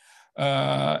killed.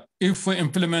 If we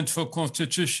implement the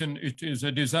constitution, it is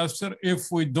a disaster.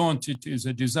 If we don't, it is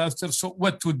a disaster. So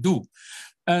what to do?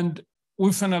 And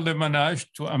we finally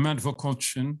managed to amend the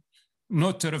constitution,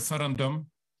 not a referendum,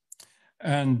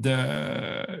 and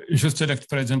just elect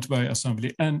president by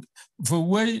assembly. And the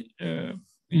way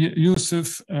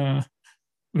Youssef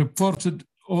reported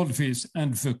all this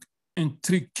and the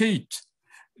intricate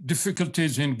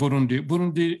difficulties in Burundi.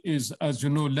 Burundi is, as you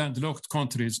know, landlocked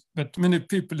countries, but many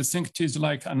people think it is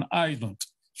like an island.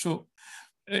 So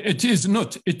it is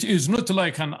not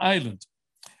like an island.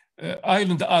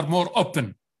 Islands are more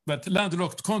open, but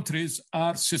landlocked countries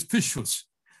are suspicious.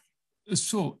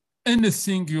 So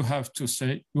anything you have to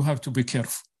say, you have to be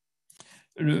careful.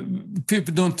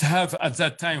 People don't have at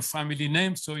that time family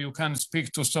names, so you can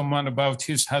speak to someone about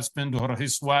his husband or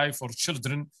his wife or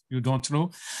children you don't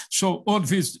know. So all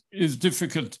this is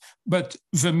difficult. But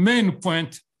the main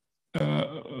point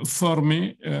for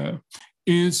me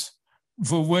is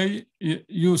the way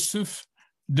Youssef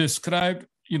described,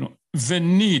 the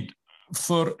need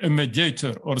for a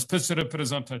mediator or special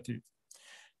representative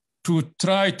to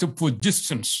try to put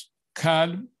distance,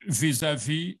 calm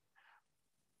vis-a-vis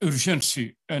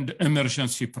urgency and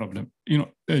emergency problem.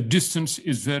 Distance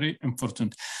is very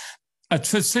important. At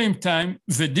the same time,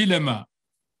 the dilemma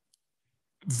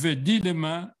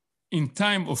in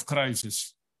time of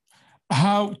crisis,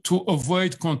 how to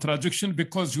avoid contradiction,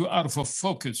 because you are the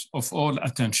focus of all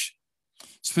attention,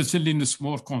 especially in the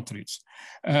small countries.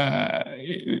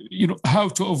 How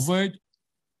to avoid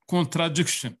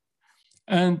contradiction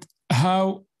and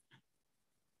how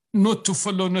not to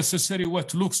follow necessarily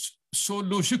what looks so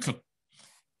logical.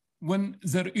 When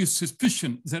there is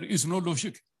suspicion, there is no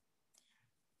logic.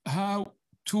 How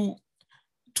to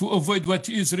avoid what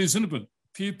is reasonable.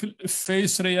 People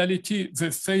face reality,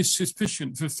 they face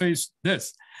suspicion, they face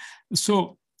death.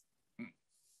 So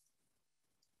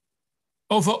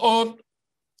overall,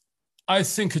 I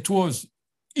think it was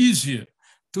easier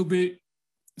to be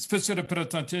special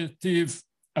representative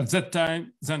at that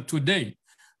time than today,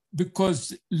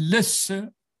 because less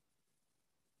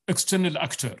external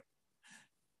actor.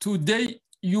 Today,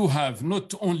 you have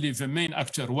not only the main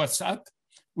actor, WhatsApp,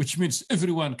 which means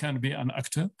everyone can be an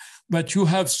actor, but you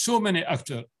have so many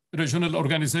actors, regional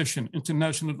organization,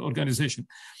 international organization,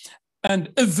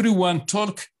 and everyone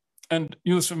talk, and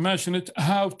Youssef mentioned it,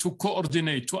 how to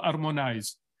coordinate, to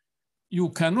harmonize. You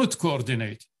cannot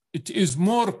coordinate. It is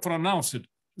more pronounced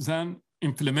than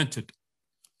implemented.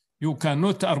 You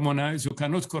cannot harmonize, you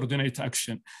cannot coordinate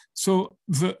action. So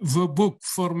the book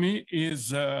for me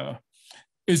is a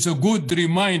good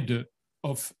reminder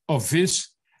of this.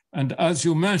 And as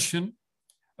you mentioned,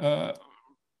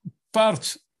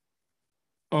 part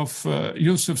of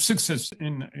Youssef's success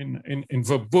in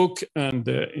the book and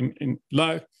in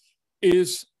life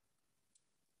is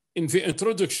in the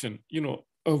introduction,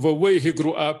 of the way he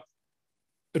grew up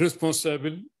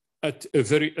responsible at a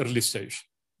very early stage.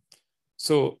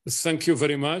 So thank you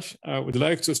very much. I would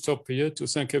like to stop here to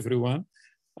thank everyone.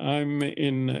 I'm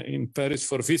in Paris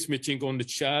for this meeting on the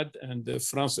Chad, and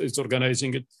France is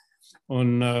organizing it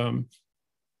on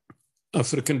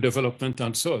African development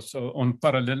and so on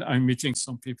parallel, I'm meeting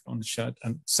some people on the chat,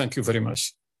 and thank you very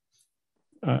much.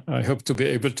 I hope to be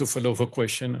able to follow the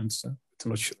question and so. I'm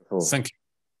not sure. Cool. Thank you.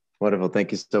 Wonderful.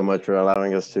 Thank you so much for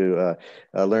allowing us to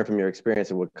learn from your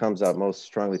experience. And what comes out most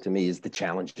strongly to me is the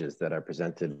challenges that are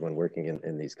presented when working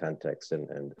in these contexts,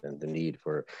 and the need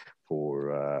for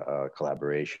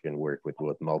collaboration, work with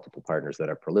multiple partners that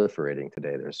are proliferating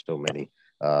today. There's so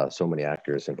many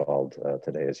actors involved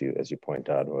today, as you point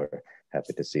out. We're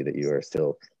happy to see that you are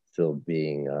still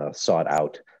being sought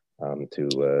out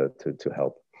to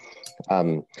help.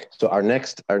 So our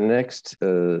next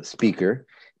speaker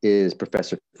is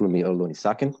Professor Funmi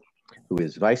Olunisakin, who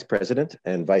is Vice President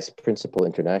and Vice Principal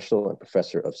International and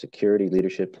Professor of Security,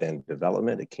 Leadership and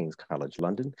Development at King's College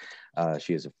London.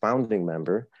 She is a founding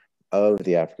member of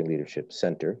the African Leadership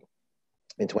Center.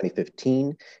 In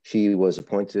 2015, she was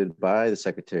appointed by the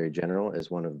Secretary General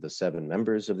as one of the 7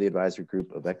 members of the advisory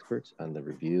group of experts on the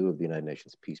review of the United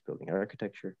Nations peace-building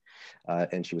architecture.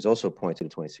 And she was also appointed in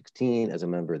 2016 as a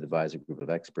member of the advisory group of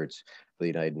experts for the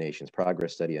United Nations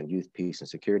Progress Study on Youth, Peace and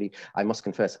Security. I must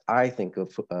confess, I think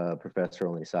of Professor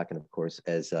Olunisakin, of course,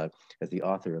 as the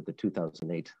author of the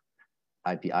 2008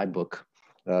 IPI book,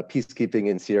 Peacekeeping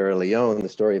in Sierra Leone, the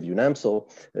story of UNAMSL.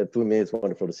 Funmi, it's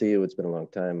wonderful to see you. It's been a long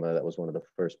time. That was one of the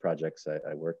first projects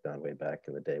I worked on way back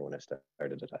in the day when I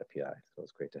started at IPI. So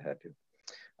it's great to have you.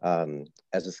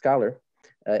 As a scholar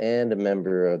and a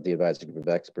member of the advisory group of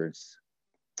experts,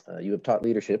 you have taught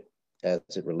leadership as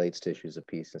it relates to issues of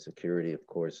peace and security. Of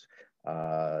course,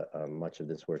 much of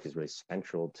this work is really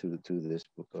central to this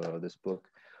book.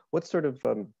 What sort of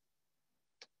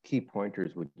key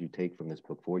pointers would you take from this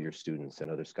book for your students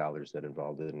and other scholars that are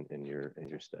involved in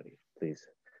your study? Please,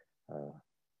 the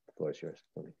floor is yours.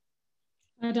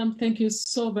 Adam, thank you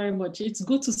so very much. It's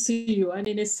good to see you, and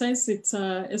in a sense, it's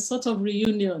a sort of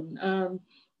reunion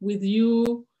with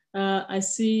you. I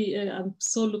see. I'm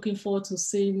so looking forward to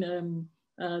seeing,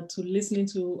 to listening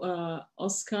to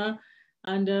Oscar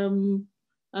and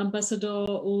Ambassador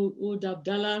Ould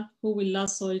Abdallah, who we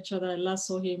last saw each other. I last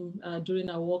saw him during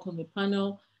our work on the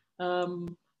panel.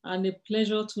 And a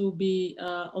pleasure to be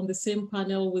on the same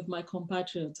panel with my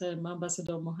compatriot,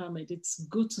 Ambassador Mohammed. It's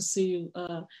good to see you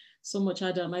so much,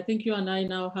 Adam. I think you and I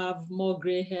now have more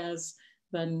gray hairs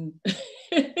than,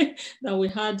 than we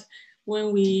had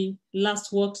when we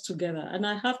last worked together. And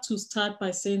I have to start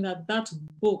by saying that that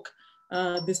book,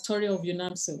 The Story of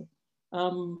UNAMSL,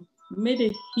 made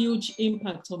a huge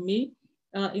impact on me.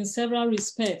 In several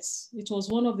respects. It was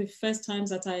one of the first times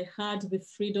that I had the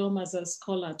freedom as a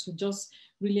scholar to just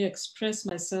really express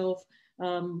myself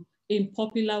in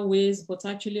popular ways, but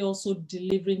actually also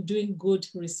delivering, doing good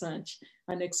research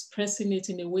and expressing it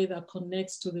in a way that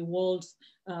connects to the world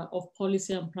of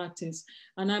policy and practice.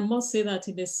 And I must say that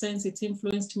in a sense, it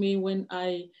influenced me when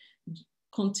I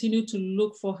continue to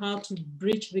look for how to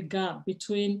bridge the gap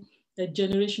between a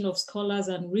generation of scholars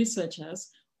and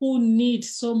researchers who need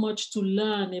so much to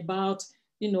learn about,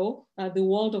 the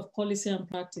world of policy and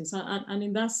practice. And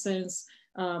in that sense,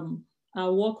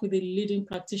 our work with the leading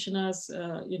practitioners,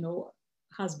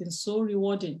 has been so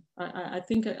rewarding. I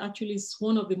think actually it's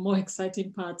one of the more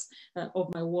exciting parts of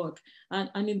my work.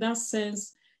 And in that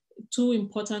sense, two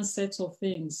important sets of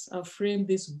things have framed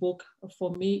this book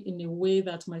for me in a way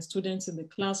that my students in the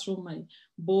classroom,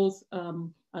 both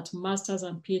at master's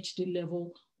and PhD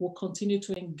level, will continue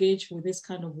to engage with this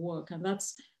kind of work. And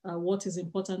that's what is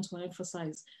important to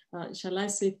emphasize. Shall I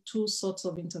say two sorts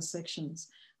of intersections?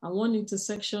 And one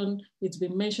intersection, it's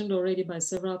been mentioned already by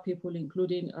several people,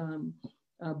 including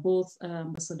both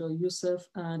Ambassador Youssef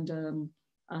and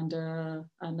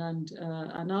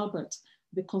Albert,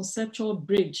 the conceptual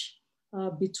bridge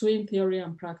between theory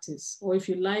and practice, or if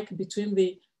you like, between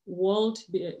the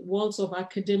worlds of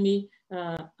academy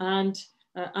and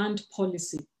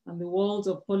policy, and the worlds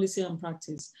of policy and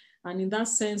practice. And in that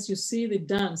sense, you see the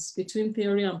dance between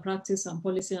theory and practice and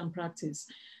policy and practice.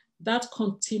 That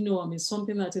continuum is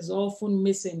something that is often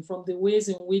missing from the ways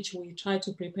in which we try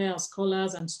to prepare our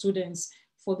scholars and students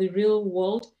for the real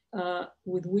world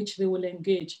with which they will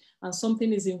engage. And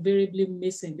something is invariably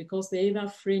missing because they're either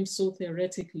framed so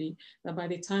theoretically that by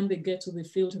the time they get to the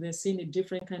field, they're seeing a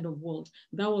different kind of world.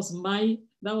 That was my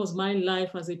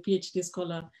life as a PhD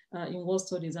scholar in world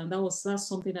studies, and that's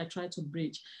something I try to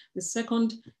bridge. The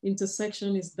second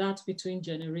intersection is that between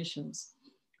generations.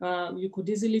 You could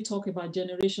easily talk about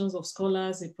generations of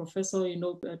scholars, a professor,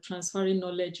 transferring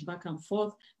knowledge back and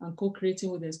forth and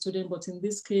co-creating with a student. But in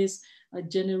this case, a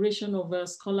generation of a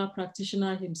scholar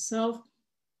practitioner himself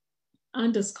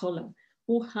and a scholar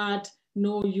who had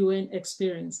no UN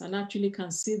experience and actually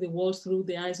can see the world through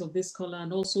the eyes of this scholar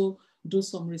and also do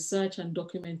some research and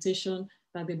documentation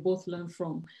that they both learn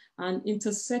from. And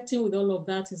intersecting with all of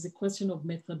that is the question of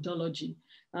methodology.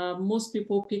 Most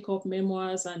people pick up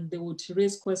memoirs and they would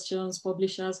raise questions.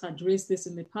 Publishers had raised this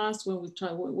in the past or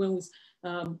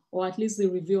at least the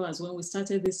reviewers when we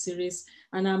started this series.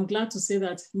 And I'm glad to say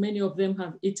that many of them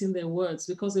have eaten their words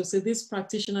because they'll say these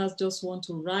practitioners just want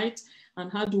to write. And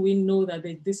how do we know that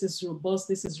this is robust,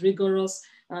 this is rigorous?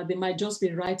 They might just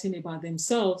be writing about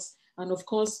themselves. And of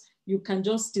course, you can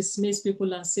just dismiss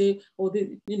people and say, oh,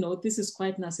 this is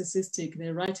quite narcissistic.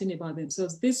 They're writing about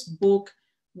themselves. This book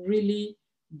really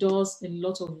does a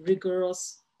lot of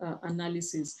rigorous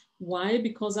analysis. Why?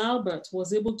 Because Albert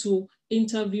was able to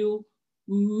interview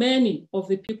many of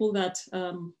the people that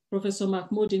Professor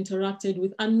Mahmoud interacted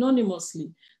with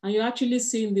anonymously. And you actually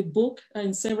see in the book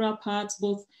in several parts,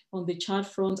 both on the Chad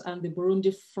front and the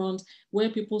Burundi front, where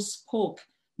people spoke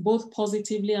both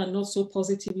positively and not so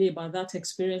positively about that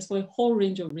experience for a whole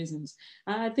range of reasons.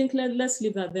 I think let's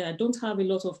leave that there. I don't have a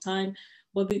lot of time,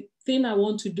 but the thing I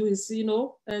want to do is,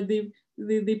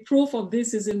 the proof of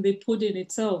this is in the pudding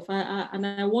itself. And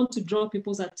I want to draw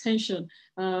people's attention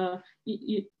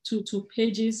to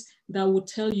pages that would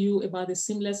tell you about the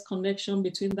seamless connection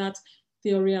between that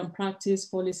theory and practice,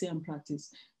 policy and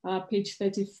practice. Page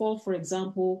 34, for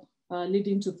example,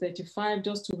 leading to 35,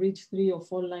 just to read 3 or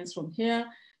 4 lines from here.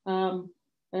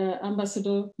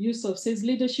 Ambassador Youssef says,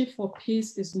 leadership for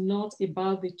peace is not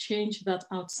about the change that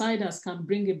outsiders can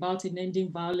bring about in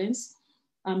ending violence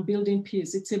and building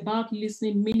peace. It's about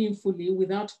listening meaningfully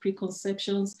without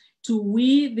preconceptions to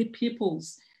we the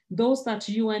peoples, those that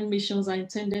UN missions are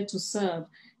intended to serve,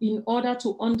 in order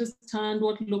to understand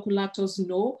what local actors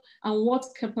know and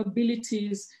what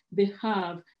capabilities they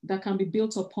have that can be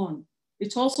built upon.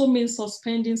 It also means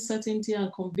suspending certainty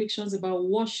and convictions about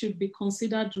what should be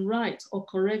considered right or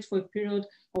correct for a period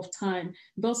of time,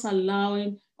 thus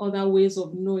allowing other ways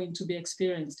of knowing to be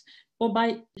experienced. But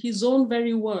by his own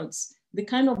very words, the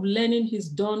kind of learning he's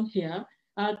done here,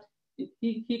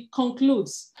 he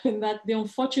concludes that the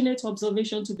unfortunate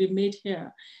observation to be made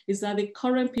here is that the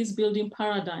current peace building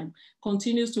paradigm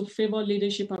continues to favor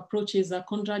leadership approaches that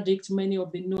contradict many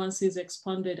of the nuances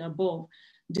expounded above.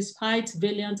 Despite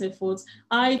valiant efforts,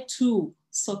 I too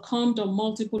succumbed on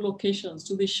multiple occasions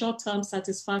to the short-term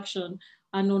satisfaction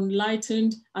and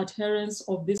unenlightened adherence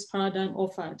of this paradigm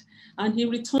offered. And he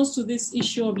returns to this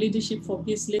issue of leadership for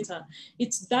peace later.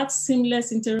 It's that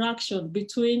seamless interaction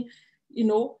between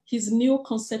his new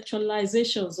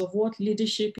conceptualizations of what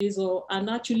leadership is, and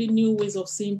actually new ways of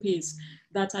seeing peace,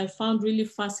 that I found really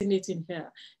fascinating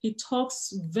here. He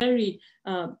talks very,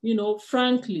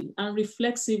 frankly and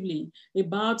reflexively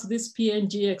about this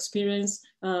PNG experience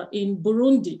in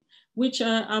Burundi, which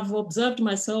I've observed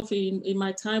myself in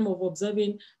my time of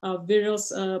observing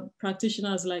various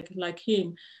practitioners like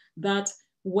him, that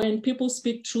when people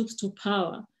speak truth to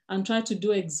power and try to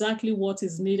do exactly what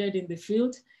is needed in the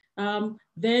field,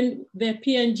 then they're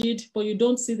PNG'd, but you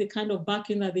don't see the kind of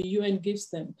backing that the UN gives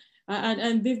them.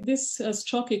 And this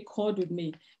struck a chord with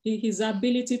me. His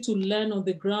ability to learn on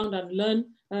the ground and learn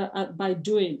by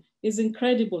doing is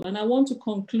incredible. And I want to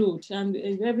conclude, and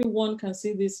everyone can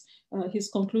see this, his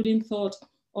concluding thought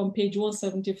on page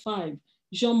 175.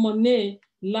 Jean Monnet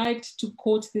liked to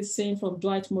quote this saying from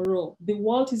Dwight Moreau: the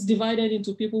world is divided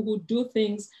into people who do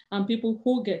things and people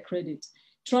who get credit.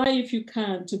 Try if you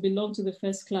can to belong to the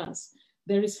first class.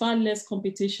 There is far less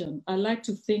competition. I like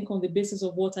to think on the basis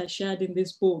of what I shared in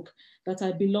this book that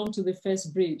I belong to the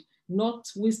first breed,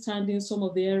 notwithstanding some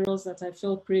of the errors that I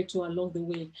fell prey to along the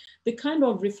way. The kind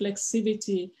of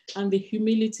reflexivity and the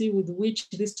humility with which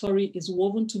this story is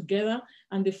woven together,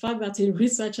 and the fact that a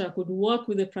researcher could work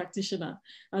with a practitioner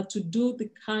to do the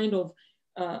kind of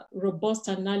robust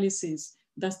analysis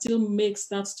that still makes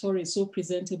that story so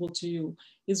presentable to you,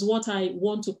 is what I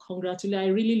want to congratulate. I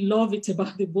really love it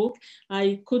about the book.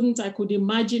 I could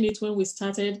imagine it when we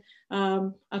started.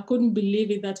 I couldn't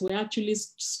believe it that we actually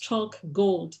struck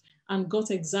gold and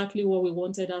got exactly what we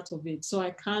wanted out of it. So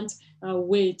I can't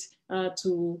wait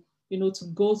to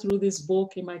go through this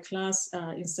book in my class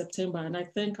in September. And I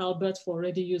thank Albert for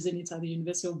already using it at the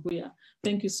University of Buea.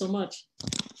 Thank you so much.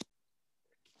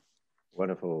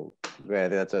 Wonderful. Great.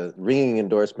 That's a ringing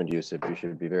endorsement, Youssef. You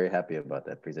should be very happy about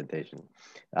that presentation.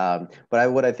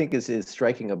 But what I think is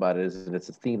striking about it is, and it's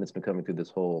a theme that's been coming through this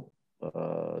whole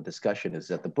discussion, is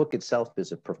that the book itself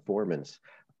is a performance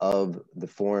of the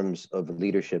forms of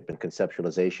leadership and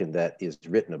conceptualization that is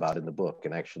written about in the book.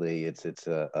 And actually it's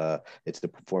the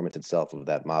performance itself of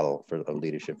that model of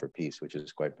leadership for peace, which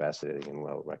is quite fascinating and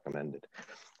well recommended.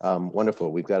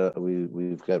 Wonderful. We've got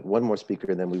one more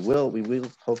speaker, and then we will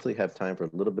hopefully have time for a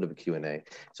little bit of a Q&A.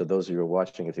 So those of you who are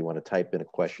watching, if you want to type in a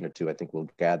question or two, I think we'll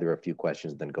gather a few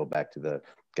questions and then go back to the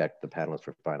panelists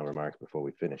for final remarks before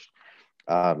we finish.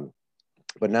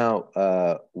 But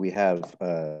now we have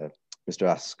Mr.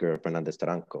 Oscar Fernandez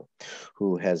Taranco,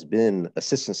 who has been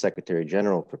Assistant Secretary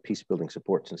General for Peacebuilding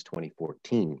Support since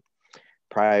 2014.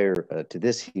 Prior to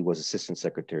this, he was Assistant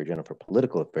Secretary General for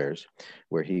Political Affairs,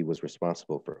 where he was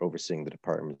responsible for overseeing the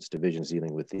department's divisions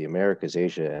dealing with the Americas,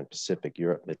 Asia and Pacific,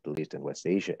 Europe, Middle East, and West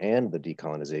Asia, and the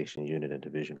Decolonization Unit and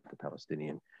Division for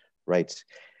Palestinian Rights.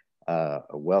 A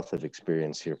wealth of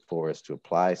experience here for us to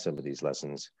apply some of these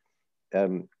lessons.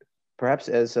 Perhaps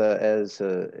as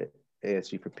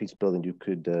ASG for Peacebuilding, you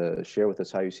could share with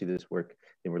us how you see this work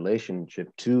in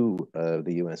relationship to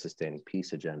the UN Sustaining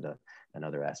Peace Agenda and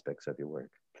other aspects of your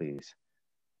work. Please,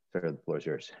 sir, the floor is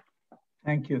yours.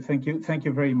 Thank you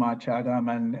very much, Adam.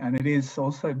 And it is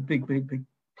also a big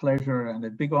pleasure and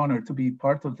a big honor to be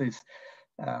part of this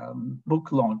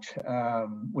book launch,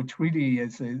 which really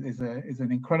is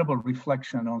an incredible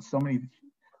reflection on so many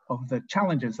of the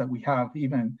challenges that we have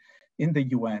even in the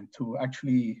UN to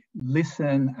actually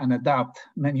listen and adapt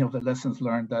many of the lessons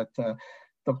learned that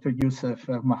Dr. Youssef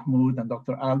Mahmoud and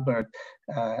Dr. Albert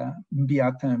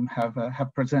Mbiatem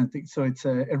have presented. So it's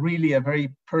really a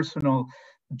very personal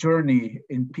journey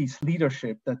in peace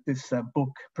leadership that this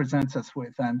book presents us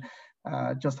with. And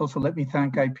just also let me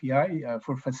thank IPI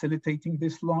for facilitating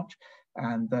this launch,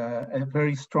 and a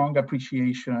very strong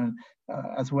appreciation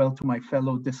as well to my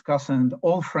fellow discussant,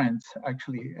 all friends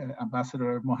actually,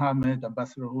 Ambassador Mohammed,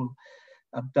 Ambassador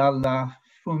Abdallah,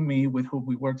 Fumi, with whom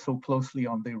we work so closely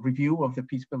on the review of the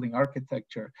peacebuilding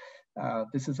architecture.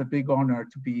 This is a big honor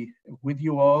to be with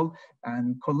you all,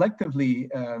 and collectively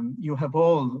you have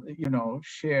all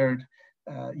shared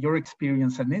your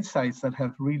experience and insights that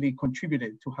have really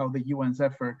contributed to how the UN's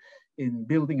effort in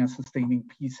building and sustaining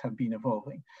peace have been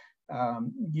evolving.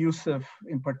 Youssef,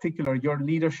 in particular, your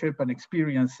leadership and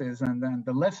experiences and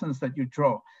the lessons that you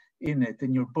draw in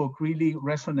your book really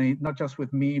resonate not just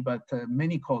with me, but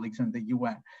many colleagues in the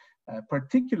UN,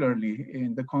 particularly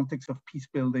in the context of peace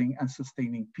building and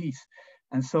sustaining peace.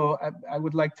 And so I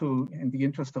would like to, in the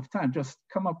interest of time, just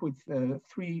come up with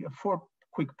 3 or 4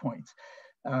 quick points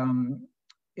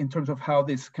in terms of how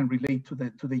this can relate to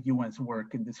the UN's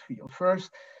work in this field.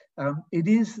 First, it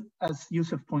is, as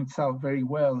Youssef points out very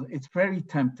well, it's very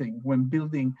tempting when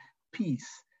building peace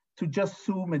to just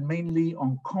zoom in mainly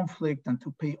on conflict and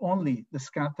to pay only the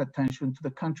scant attention to the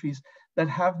countries that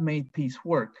have made peace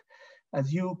work.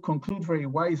 As you conclude very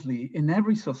wisely, in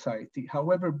every society,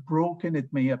 however broken it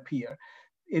may appear,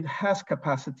 it has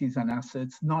capacities and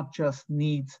assets, not just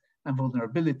needs and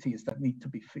vulnerabilities that need to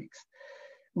be fixed.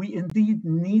 We indeed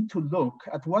need to look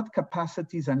at what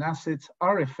capacities and assets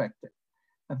are effective.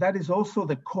 And that is also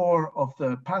the core of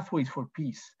the Pathways for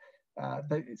Peace,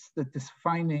 that is the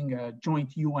defining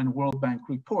joint UN World Bank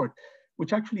report,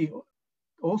 which actually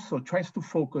also tries to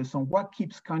focus on what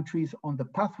keeps countries on the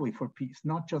pathway for peace,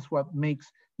 not just what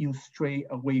makes you stray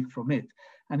away from it.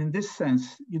 And in this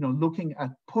sense, looking at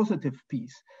positive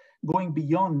peace, going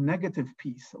beyond negative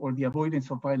peace or the avoidance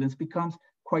of violence becomes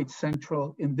quite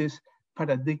central in this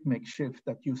paradigmic shift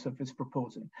that Youssef is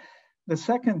proposing. The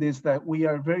second is that we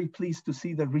are very pleased to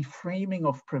see the reframing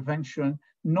of prevention,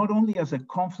 not only as a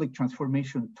conflict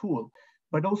transformation tool,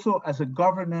 but also as a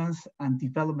governance and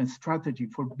development strategy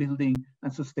for building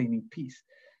and sustaining peace.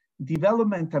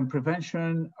 Development and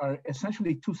prevention are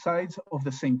essentially two sides of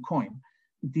the same coin.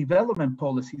 Development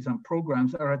policies and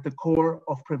programs are at the core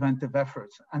of preventive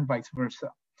efforts and vice versa.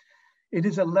 It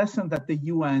is a lesson that the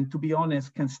UN, to be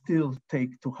honest, can still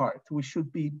take to heart. We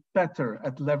should be better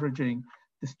at leveraging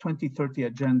this 2030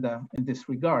 agenda in this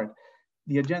regard.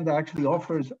 The agenda actually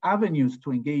offers avenues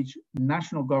to engage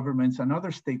national governments and other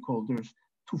stakeholders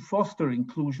to foster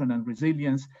inclusion and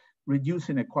resilience, reduce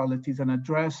inequalities, and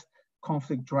address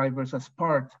conflict drivers as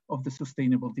part of the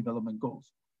Sustainable Development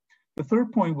Goals. The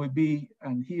third point would be,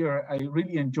 and here I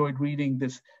really enjoyed reading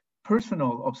this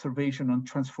personal observation on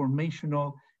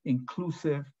transformational,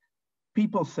 inclusive,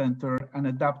 people-centered, and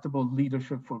adaptable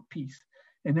leadership for peace.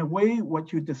 In a way,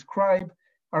 what you describe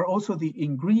are also the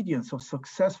ingredients of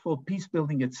successful peace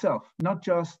building itself, not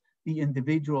just the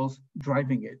individuals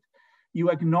driving it. You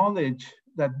acknowledge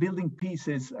that building peace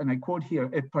is, and I quote here,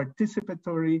 a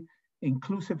participatory,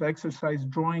 inclusive exercise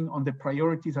drawing on the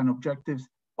priorities and objectives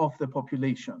of the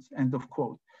populations, end of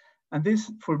quote. And this,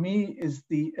 for me, is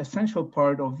the essential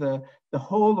part of the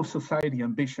whole of society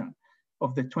ambition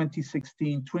of the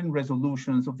 2016 twin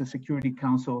resolutions of the Security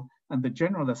Council and the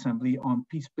General Assembly on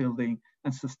peace building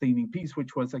and sustaining peace,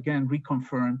 which was again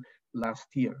reconfirmed last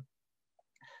year.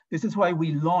 This is why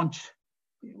we launched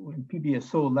in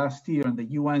PBSO last year in the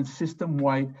UN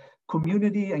system-wide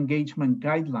community engagement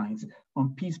guidelines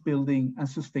on peace building and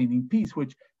sustaining peace,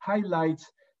 which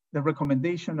highlights the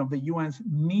recommendation of the UN's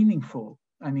meaningful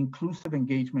and inclusive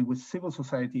engagement with civil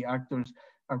society actors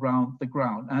around the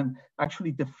ground, and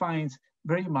actually defines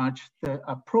very much the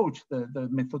approach, the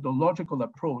methodological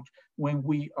approach when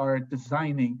we are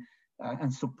designing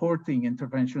and supporting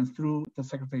interventions through the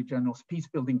Secretary General's Peace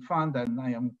Building Fund. And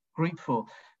I am grateful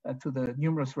to the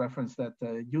numerous references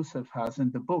that Youssef has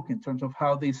in the book in terms of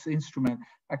how this instrument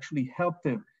actually helped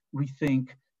him rethink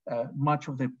much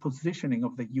of the positioning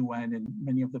of the UN in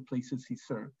many of the places he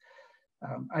served.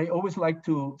 I always like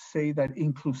to say that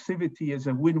inclusivity is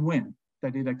a win-win,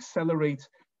 that it accelerates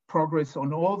progress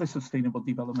on all the sustainable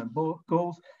development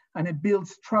goals, and it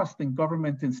builds trust in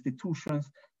government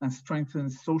institutions and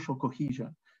strengthens social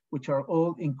cohesion, which are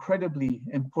all incredibly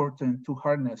important to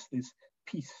harness this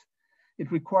peace.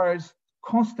 It requires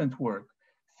constant work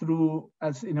through,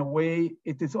 as in a way,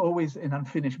 it is always an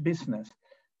unfinished business.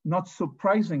 Not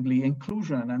surprisingly,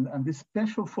 inclusion and this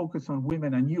special focus on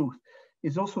women and youth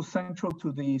is also central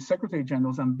to the Secretary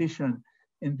General's ambition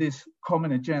in this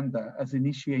common agenda as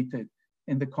initiated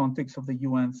in the context of the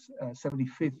UN's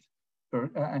 75th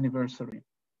anniversary.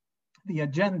 The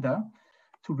agenda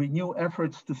to renew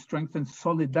efforts to strengthen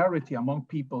solidarity among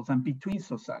peoples and between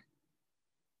societies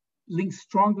links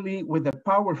strongly with the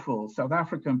powerful South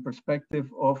African perspective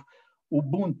of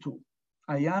Ubuntu.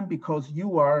 I am because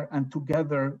you are, and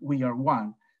together we are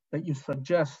one, that you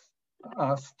suggest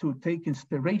us to take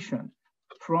inspiration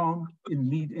from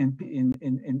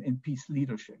in peace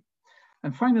leadership.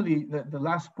 And finally, the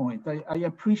last point, I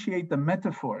appreciate the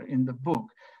metaphor in the book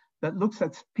that looks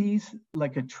at peace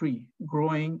like a tree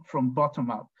growing from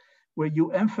bottom up, where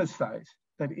you emphasize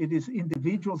that it is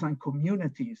individuals and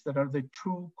communities that are the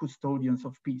true custodians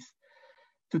of peace.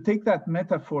 To take that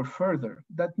metaphor further,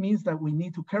 that means that we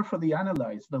need to carefully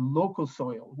analyze the local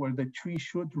soil where the tree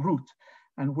should root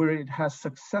and where it has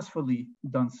successfully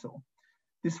done so.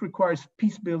 This requires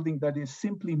peace building that is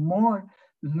simply more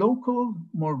local,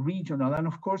 more regional, and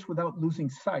of course, without losing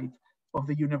sight of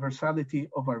the universality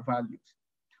of our values.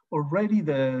 Already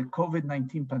the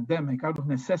COVID-19 pandemic, out of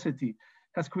necessity,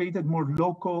 has created more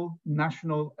local,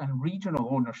 national, and regional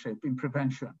ownership in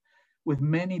prevention, with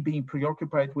many being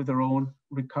preoccupied with their own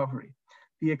recovery.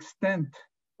 The extent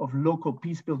of local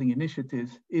peace-building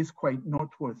initiatives is quite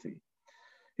noteworthy.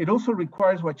 It also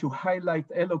requires what you highlight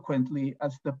eloquently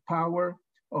as the power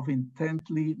of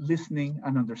intently listening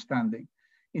and understanding,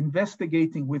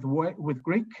 investigating with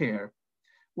great care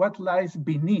what lies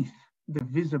beneath the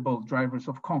visible drivers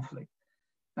of conflict.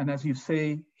 And as you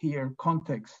say here,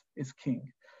 context is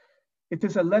king. It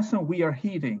is a lesson we are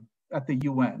heeding at the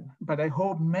UN, but I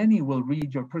hope many will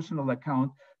read your personal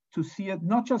account to see it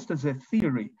not just as a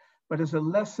theory, but as a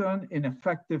lesson in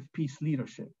effective peace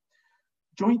leadership.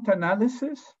 Joint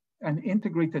analysis and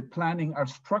integrated planning are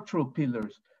structural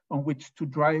pillars on which to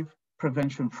drive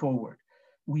prevention forward.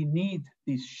 We need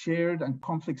these shared and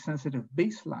conflict-sensitive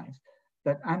baselines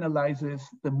that analyzes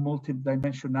the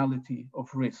multidimensionality of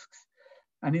risks.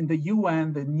 And in the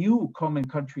UN, the new common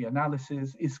country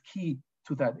analysis is key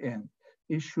to that end.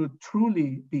 It should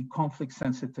truly be conflict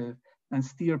sensitive and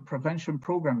steer prevention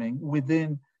programming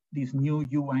within these new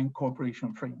UN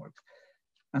cooperation frameworks.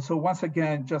 And so once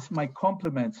again, just my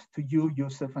compliments to you,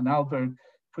 Youssef and Albert,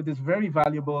 for this very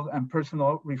valuable and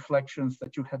personal reflections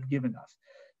that you have given us.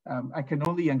 I can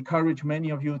only encourage many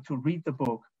of you to read the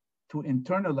book, to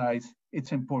internalize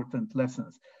its important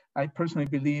lessons. I personally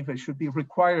believe it should be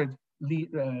required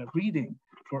reading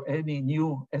for any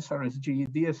new SRSG,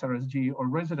 DSRSG, or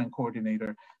resident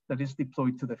coordinator that is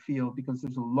deployed to the field, because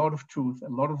there's a lot of truth, a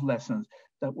lot of lessons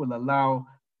that will allow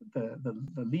the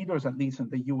leaders, at least in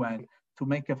the UN, to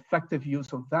make effective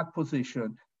use of that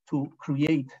position to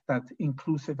create that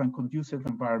inclusive and conducive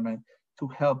environment to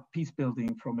help peace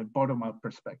building from a bottom-up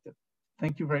perspective.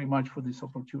 Thank you very much for this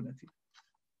opportunity.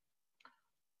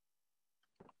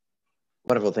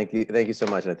 Wonderful, thank you so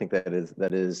much. I think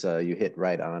that is you hit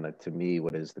right on it. To me,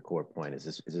 what is the core point is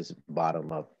this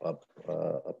bottom-up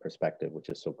perspective, which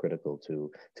is so critical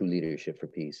to leadership for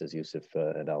peace, as Youssef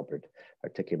and Albert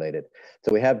articulated.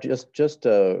 So we have just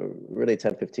really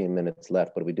 10-15 minutes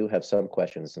left, but we do have some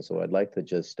questions, and so I'd like to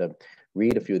just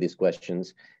read a few of these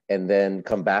questions and then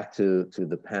come back to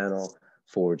the panel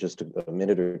for just a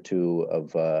minute or two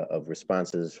of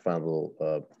responses, final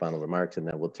remarks, and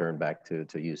then we'll turn back to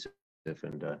Youssef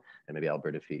and maybe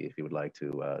Albert, if he would like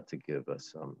to give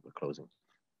us a closing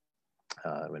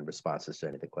in responses to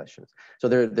any of the questions. So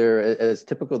there as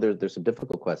typical, there's some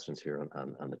difficult questions here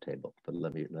on the table, but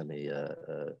let me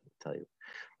tell you.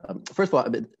 First of all,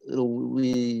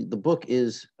 the book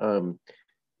is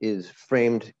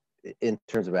framed in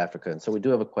terms of Africa, and so we do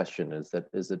have a question: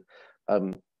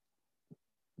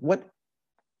 what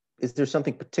is there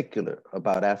something particular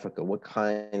about Africa? What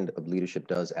kind of leadership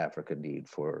does Africa need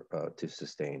to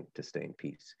sustain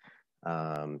peace?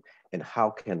 And how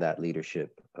can that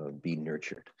leadership be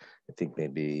nurtured? I think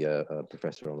maybe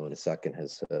Professor Olusegun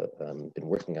has been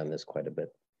working on this quite a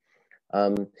bit.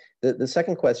 The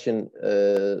second question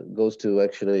goes to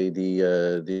actually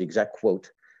the exact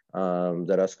quote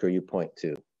that Oscar, you point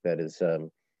to, that is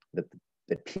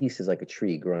that peace is like a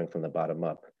tree growing from the bottom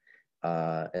up.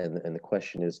 And the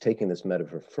question is, taking this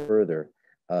metaphor further,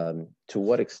 to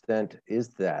what extent is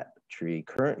that tree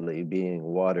currently being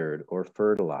watered or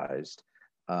fertilized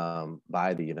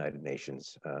by the United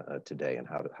Nations today, and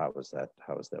how is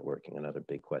that working? Another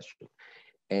big question.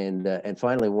 And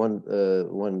finally, one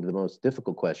of the most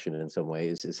difficult question in some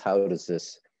ways is how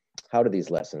do these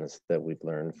lessons that we've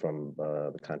learned from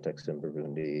the context in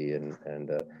Burundi and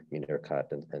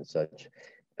Minurcat and such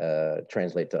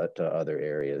translate to other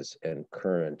areas and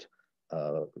current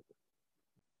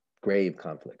grave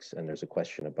conflicts? And there's a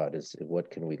question about what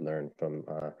can we learn from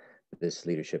this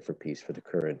leadership for peace for the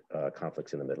current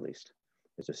conflicts in the Middle East?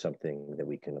 Is there something that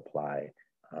we can apply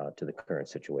to the current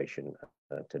situation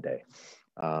today?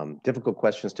 Difficult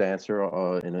questions to answer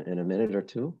in a minute or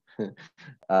two,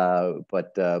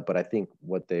 but I think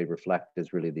what they reflect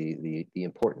is really the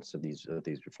importance of these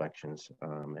reflections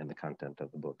and the content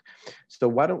of the book. So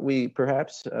why don't we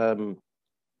perhaps,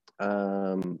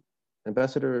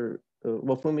 Ambassador,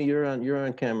 well, Fumi, you're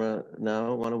on camera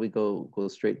now. Why don't we go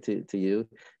straight to you,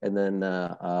 and then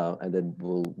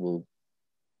we'll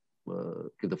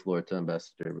give the floor to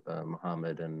Ambassador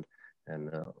Mohammed and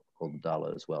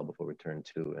Abdallah as well before we turn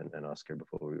to, and Oscar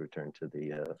before we return to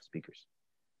the speakers.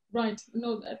 Right,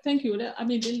 no, thank you. I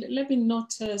mean, let me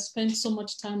not spend so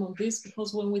much time on this,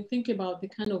 because when we think about the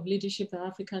kind of leadership that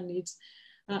Africa needs,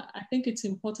 I think it's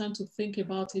important to think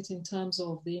about it in terms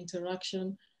of the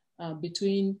interaction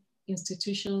between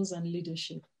institutions and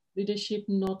leadership. Leadership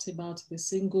not about the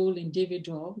single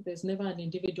individual. There's never an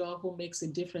individual who makes a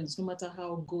difference, no matter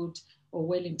how good or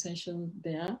well-intentioned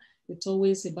they are. It's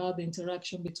always about the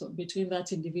interaction between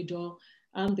that individual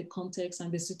and the context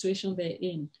and the situation they're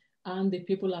in, and the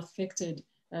people affected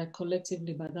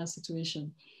collectively by that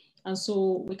situation. And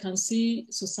so we can see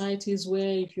societies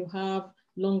where if you have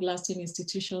long-lasting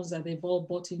institutions that they've all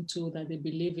bought into, that they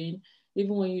believe in,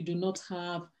 even when you do not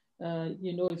have,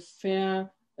 you know,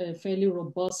 a fairly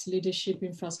robust leadership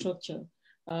infrastructure,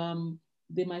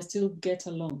 they might still get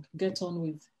on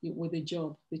with the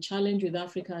job. The challenge with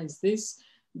Africa is this,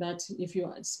 that if you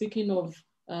are speaking of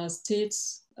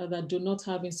states that do not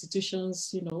have institutions,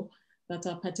 you know, that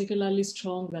are particularly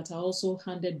strong, that are also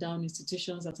handed down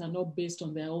institutions that are not based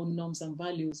on their own norms and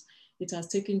values, it has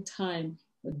taken time,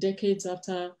 decades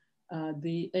after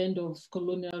the end of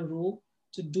colonial rule,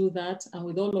 to do that. And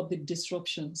with all of the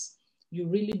disruptions, you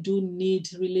really do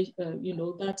need, you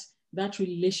know, that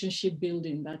relationship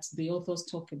building that the authors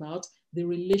talk about. The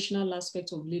relational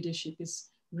aspect of leadership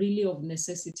is really of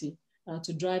necessity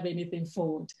to drive anything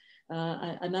forward.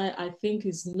 And I think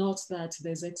it's not that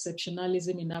there's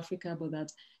exceptionalism in Africa, but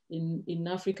that in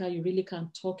Africa, you really can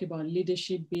talk about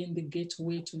leadership being the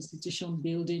gateway to institution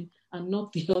building and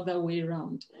not the other way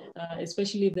around,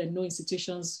 especially if there are no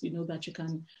institutions, you know, that you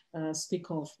can speak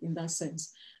of in that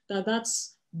sense.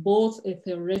 That's both a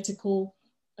theoretical,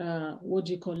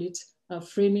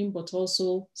 framing, but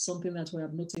also something that we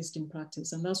have noticed in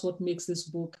practice. And that's what makes this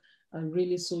book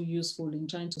really so useful in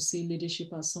trying to see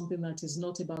leadership as something that is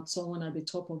not about someone at the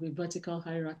top of a vertical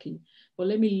hierarchy. But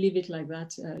let me leave it like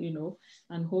that, you know,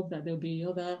 and hope that there'll be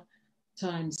other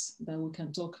times that we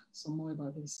can talk some more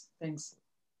about this. Thanks.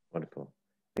 Wonderful.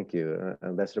 Thank you.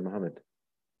 Ambassador Mohammed.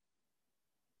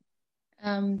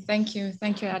 Thank you,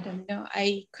 Adam. No,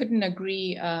 I couldn't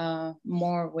agree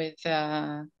more with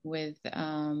Professor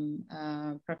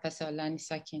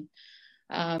Olanisakin.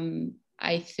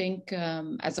 I think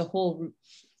as a whole,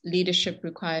 leadership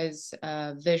requires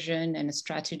vision and a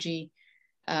strategy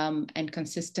and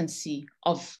consistency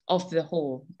of the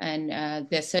whole. And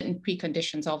there are certain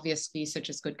preconditions, obviously, such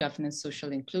as good governance,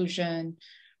 social inclusion,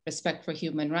 respect for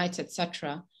human rights,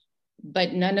 etc.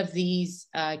 But none of these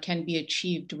can be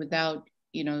achieved without,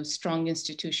 you know, strong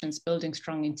institutions, building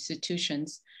strong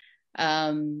institutions,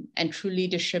 and true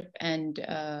leadership, and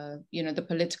you know, the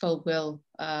political will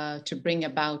to bring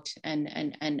about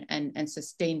and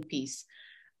sustain peace.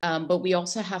 But we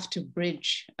also have to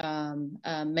bridge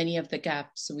many of the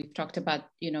gaps. So we've talked about,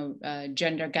 you know,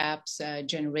 gender gaps,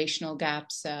 generational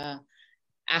gaps,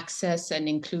 access and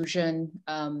inclusion.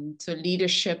 So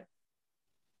leadership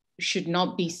should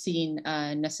not be seen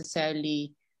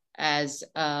necessarily as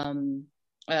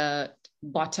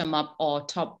bottom up or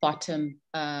top bottom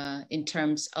in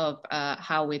terms of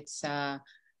how issues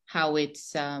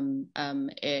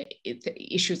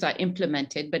are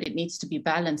implemented, but it needs to be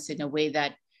balanced in a way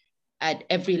that at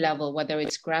every level, whether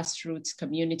it's grassroots,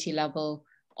 community level,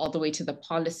 all the way to the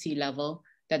policy level,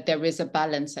 that there is a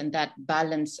balance, and that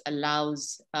balance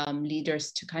allows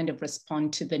leaders to kind of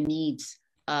respond to the needs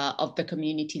of the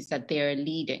communities that they're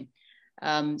leading.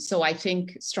 So I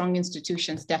think strong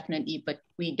institutions definitely, but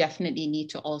we definitely need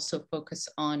to also focus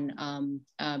on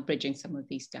bridging some of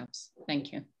these gaps.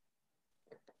 Thank you.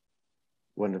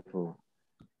 Wonderful.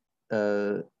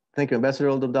 Thank you. Ambassador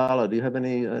Abdallah, do you have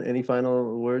any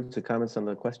final words or comments on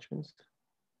the questions?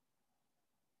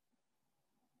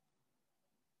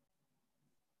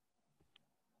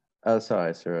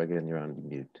 Sorry, sir, again, you're on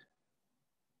mute.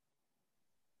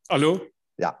 Hello?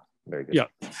 Yeah, very good. Yeah,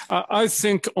 I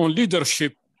think on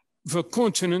leadership, the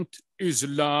continent is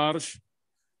large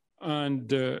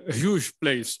and a huge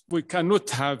place. We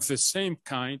cannot have the same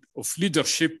kind of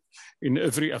leadership in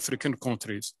every African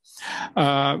countries.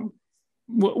 Our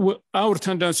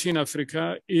tendency in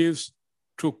Africa is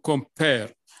to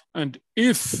compare. And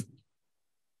if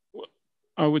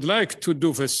I would like to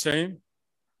do the same,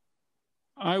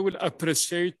 I will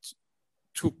appreciate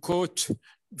to quote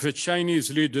the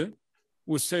Chinese leader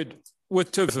who said,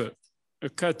 whatever a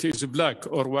cat is black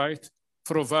or white,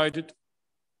 provided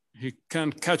he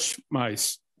can catch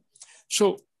mice.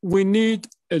 So we need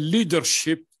a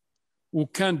leadership who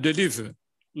can deliver,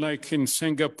 like in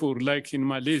Singapore, like in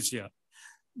Malaysia.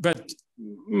 But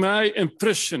my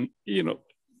impression, you know,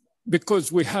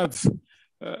 because we have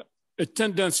a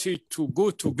tendency to go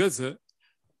together,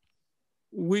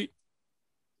 we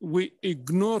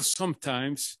ignore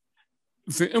sometimes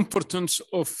the importance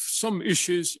of some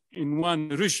issues in one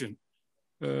region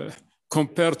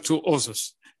compared to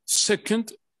others.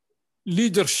 Second,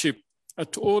 leadership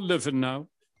at all levels now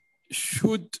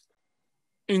should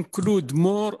include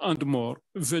more and more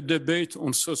the debate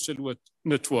on social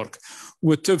network.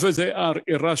 Whatever they are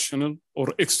irrational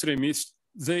or extremist,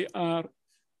 they are,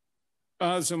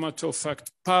 as a matter of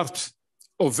fact, part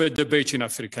of the debate in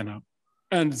Africa now.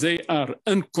 And they are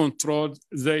uncontrolled.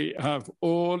 They have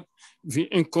all the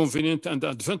inconvenience and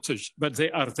advantage, but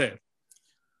they are there.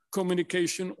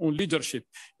 Communication on leadership,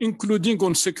 including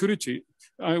on security.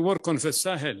 I work on the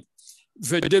Sahel.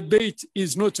 The debate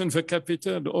is not in the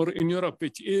capital or in Europe,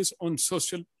 it is on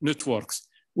social networks.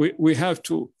 We have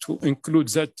to include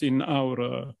that in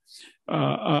our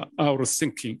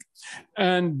thinking.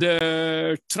 And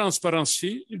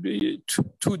transparency,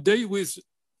 today with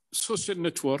social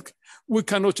network, we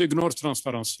cannot ignore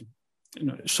transparency.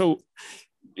 So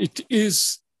it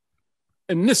is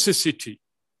a necessity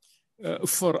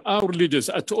for our leaders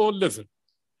at all levels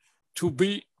to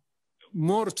be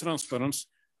more transparent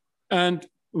and,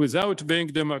 without being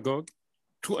demagogue,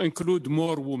 to include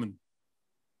more women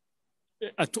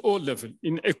at all levels,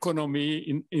 in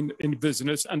economy, in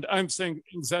business. And I'm saying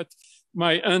that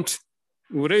my aunt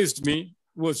who raised me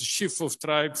was chief of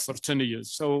tribe for 10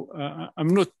 years. So I'm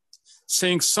not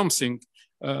saying something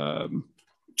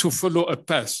to follow a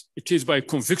path. It is by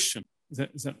conviction.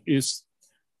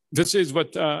 This is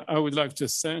what I would like to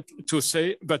say,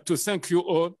 but to thank you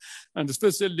all, and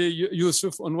especially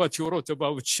Youssef on what you wrote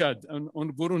about Chad. And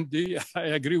on Burundi,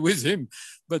 I agree with him,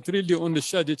 but really on the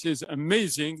Chad, it is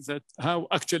amazing that how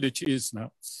actually it is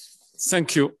now.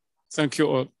 Thank you. Thank you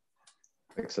all.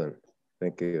 Excellent.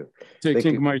 Thank you.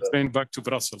 Taking my train back to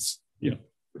Brussels. Yeah.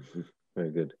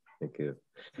 Very good. Thank you.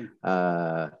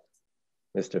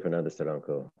 Mr. Fernandez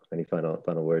Taranco, any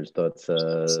final words, thoughts,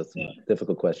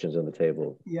 difficult questions on the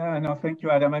table? Yeah, no, thank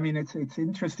you, Adam. I mean, it's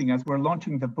interesting. As we're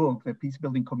launching the book, the Peace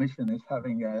Building Commission is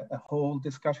having a whole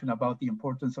discussion about the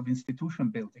importance of institution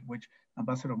building, which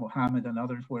Ambassador Mohammed and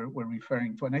others were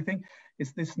referring to. And I think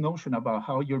it's this notion about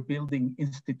how you're building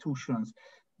institutions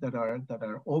that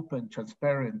are open,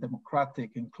 transparent,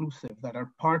 democratic, inclusive, that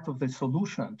are part of the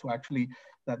solution to actually,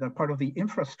 that are part of the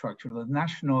infrastructure, the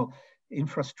national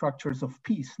infrastructures of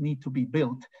peace need to be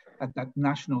built at that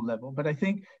national level. But I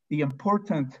think the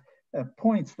important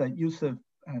points that Youssef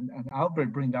and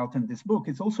Albert bring out in this book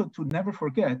is also to never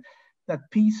forget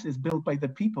that peace is built by the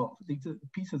people.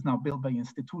 Peace is now built by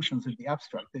institutions in the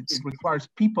abstract. It requires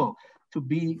people to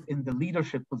be in the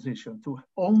leadership position, to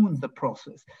own the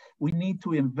process. We need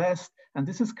to invest, and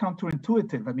this is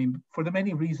counterintuitive. I mean, for the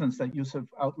many reasons that Youssef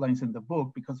outlines in the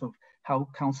book, because of how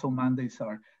council mandates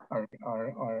are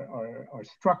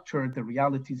structured, the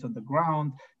realities on the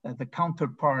ground, the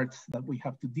counterparts that we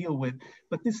have to deal with.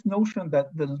 But this notion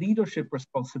that the leadership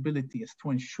responsibility is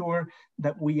to ensure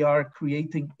that we are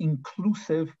creating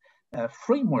inclusive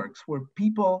frameworks where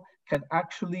people can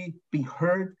actually be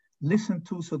heard, listened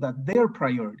to, so that their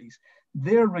priorities,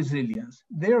 their resilience,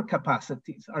 their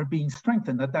capacities are being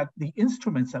strengthened, that the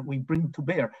instruments that we bring to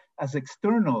bear as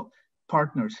external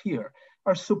partners here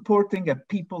are supporting a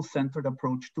people-centered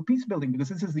approach to peace building, because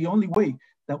this is the only way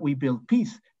that we build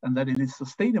peace and that it is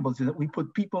sustainable, so that we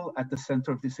put people at the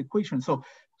center of this equation. So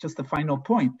just a final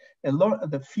point, a lot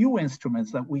of the few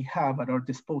instruments that we have at our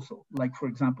disposal, like for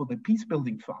example, the Peace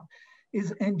Building Fund,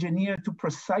 is engineered to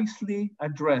precisely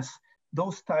address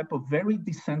those type of very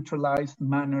decentralized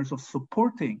manners of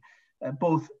supporting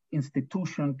both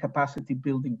institution capacity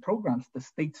building programs, the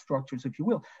state structures, if you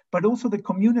will, but also the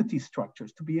community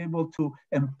structures, to be able to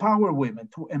empower women,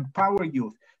 to empower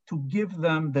youth, to give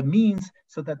them the means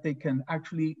so that they can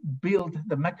actually build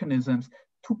the mechanisms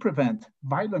to prevent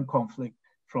violent conflict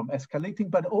from escalating,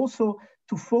 but also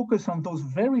to focus on those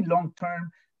very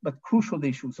long-term but crucial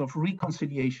issues of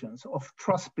reconciliations, of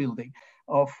trust building,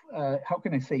 of, how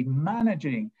can I say,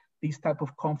 managing these type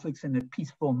of conflicts in a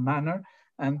peaceful manner.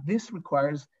 And this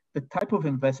requires the type of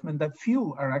investment that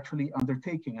few are actually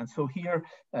undertaking. And so here,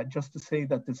 just to say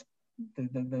that this,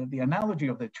 the analogy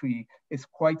of the tree is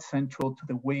quite central to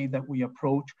the way that we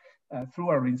approach through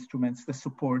our instruments, the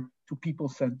support to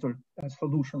people-centered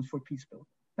solutions for peace building.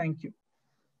 Thank you.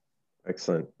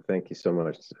 Excellent, thank you so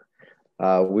much.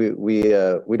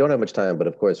 We don't have much time, but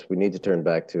of course we need to turn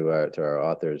back to our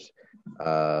authors,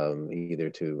 either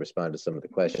to respond to some of the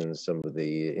questions, some of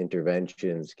the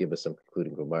interventions, give us some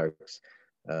concluding remarks.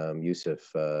 Youssef,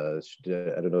 I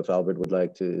don't know if Albert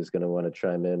is going to want to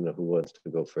chime in, or who wants to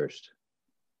go first?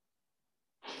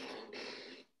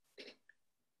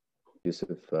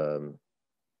 Youssef,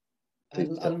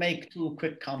 I'll make two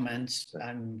quick comments.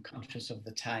 I'm conscious of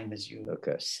the time, as you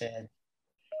said.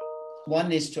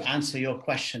 One is to answer your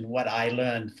question, what I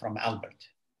learned from Albert.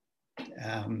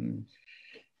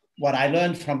 What I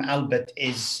learned from Albert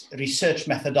is research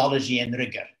methodology and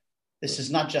rigor. This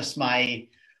is not just my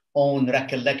own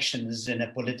recollections in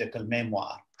a political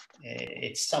memoir.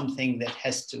 It's something that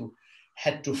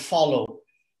had to follow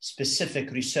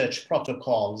specific research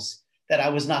protocols that I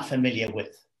was not familiar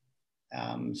with.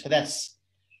 So that's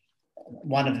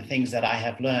one of the things that I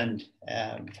have learned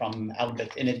from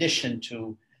Albert, in addition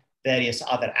to various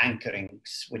other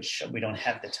anchorings, which we don't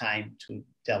have the time to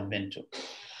delve into.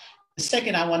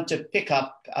 Second, I want to pick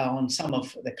up on some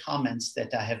of the comments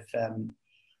that I have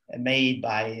made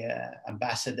by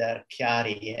Ambassador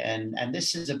Chiari, and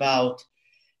this is about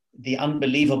the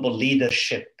unbelievable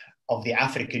leadership of the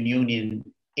African Union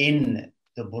in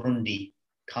the Burundi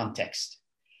context.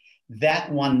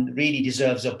 That one really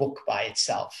deserves a book by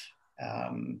itself.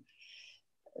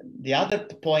 The other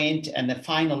point, and the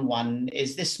final one,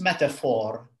 is this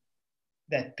metaphor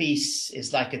that peace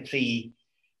is like a tree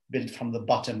built from the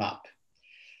bottom up.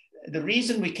 The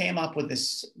reason we came up with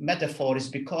this metaphor is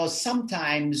because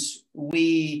sometimes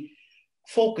we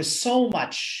focus so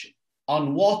much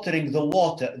on watering the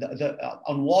water,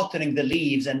 on watering the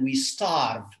leaves, and we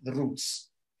starve the roots.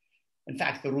 In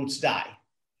fact, the roots die.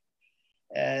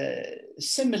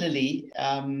 Similarly,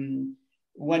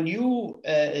 when you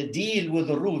deal with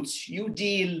the roots, you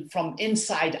deal from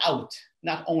inside out,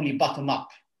 not only bottom up.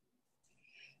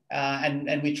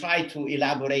 And we try to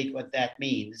elaborate what that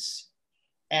means.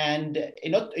 And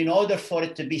in order for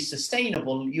it to be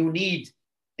sustainable, you need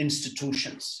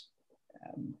institutions.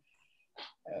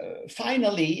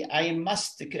 Finally, I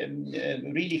must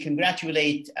really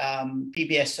congratulate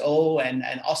PBSO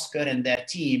and Oscar and their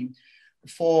team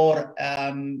for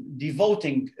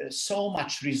devoting so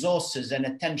much resources and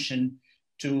attention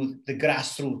to the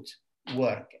grassroots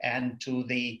work and to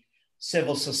the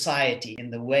civil society in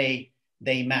the way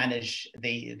they manage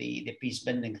the Peace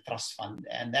Building Trust Fund.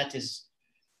 And that is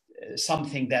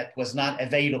something that was not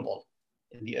available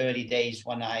in the early days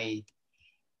when I...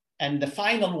 And the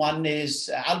final one is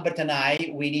Albert and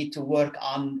I, we need to work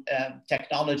on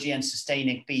technology and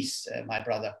sustaining peace, my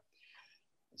brother.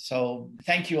 So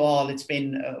thank you all. It's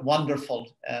been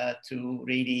wonderful to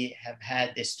really have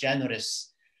had this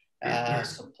generous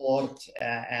support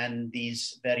and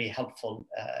these very helpful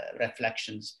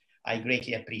reflections. I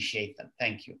greatly appreciate them.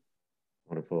 Thank you.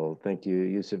 Wonderful. Thank you,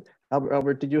 Youssef.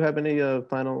 Albert, did you have any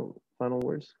final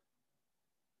words?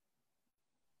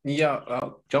 Yeah,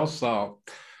 just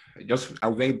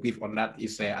very brief on that.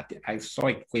 Is I saw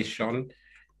a question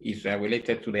is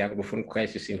related to the Anglophone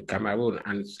crisis in Cameroon,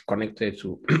 and it's connected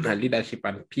to leadership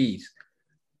and peace.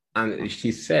 And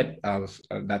she said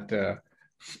that,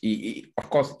 of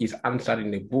course, is answered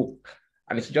in the book.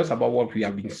 And it's just about what we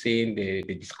have been saying, the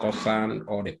discussant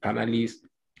or the panelists,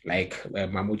 like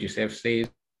Mahmoud Youssef says,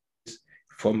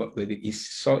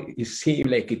 it seems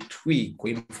like a tree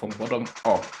going from bottom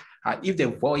up. If the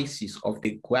voices of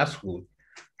the grassroots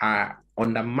are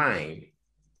undermined,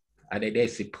 and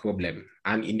there's a problem.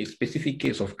 And in the specific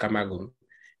case of Cameroon,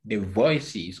 the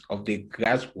voices of the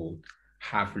grassroots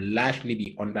have largely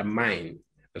been undermined.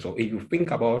 So if you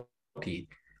think about it,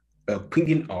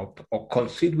 bringing up or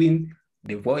considering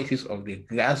the voices of the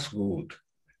grassroots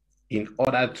in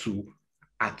order to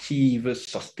achieve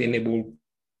sustainable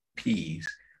peace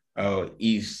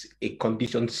is a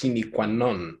condition sine qua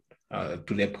non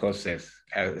to the process.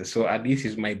 So this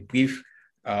is my brief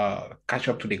catch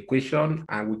up to the question,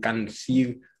 and we can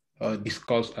see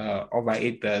discuss over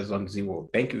 8-0.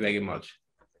 Thank you very much.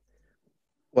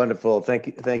 Wonderful.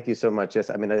 Thank you so much. Yes,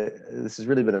 I mean, this has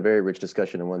really been a very rich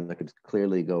discussion and one that could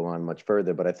clearly go on much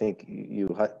further, but I think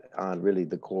you hit on really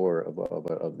the core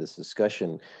of this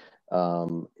discussion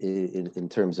in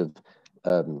terms of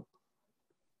a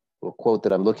quote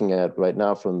that I'm looking at right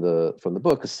now from the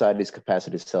book: society's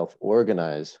capacity to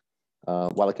self-organize,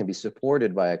 while it can be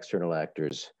supported by external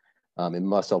actors, it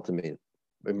must ultimately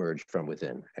emerge from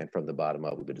within and from the bottom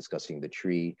up. We've been discussing the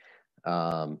tree.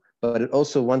 But it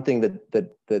also, one thing that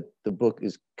the book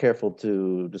is careful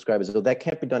to describe is that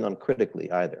can't be done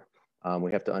uncritically either.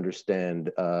 We have to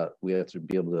understand, we have to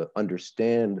be able to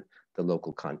understand the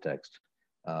local context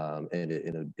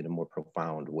in a more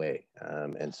profound way.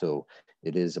 And so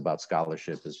it is about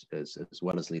scholarship as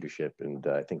well as leadership. And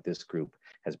I think this group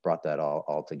has brought that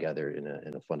all together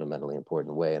in a fundamentally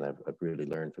important way. And I've really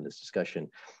learned from this discussion.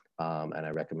 And I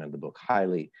recommend the book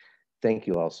highly. Thank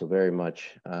you all so very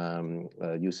much.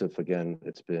 Youssef, again,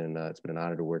 it's been an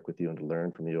honor to work with you and to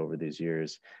learn from you over these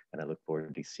years. And I look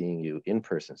forward to seeing you in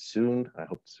person soon. I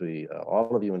hope to see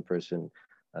all of you in person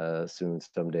soon,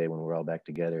 someday when we're all back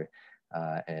together.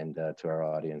 And to our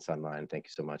audience online, thank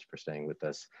you so much for staying with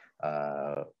us.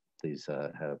 Please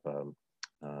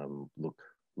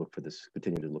look for this,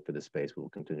 continue to look for this space. We will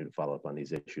continue to follow up on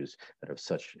these issues that are of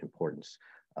such importance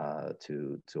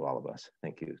to all of us.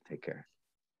 Thank you. Take care.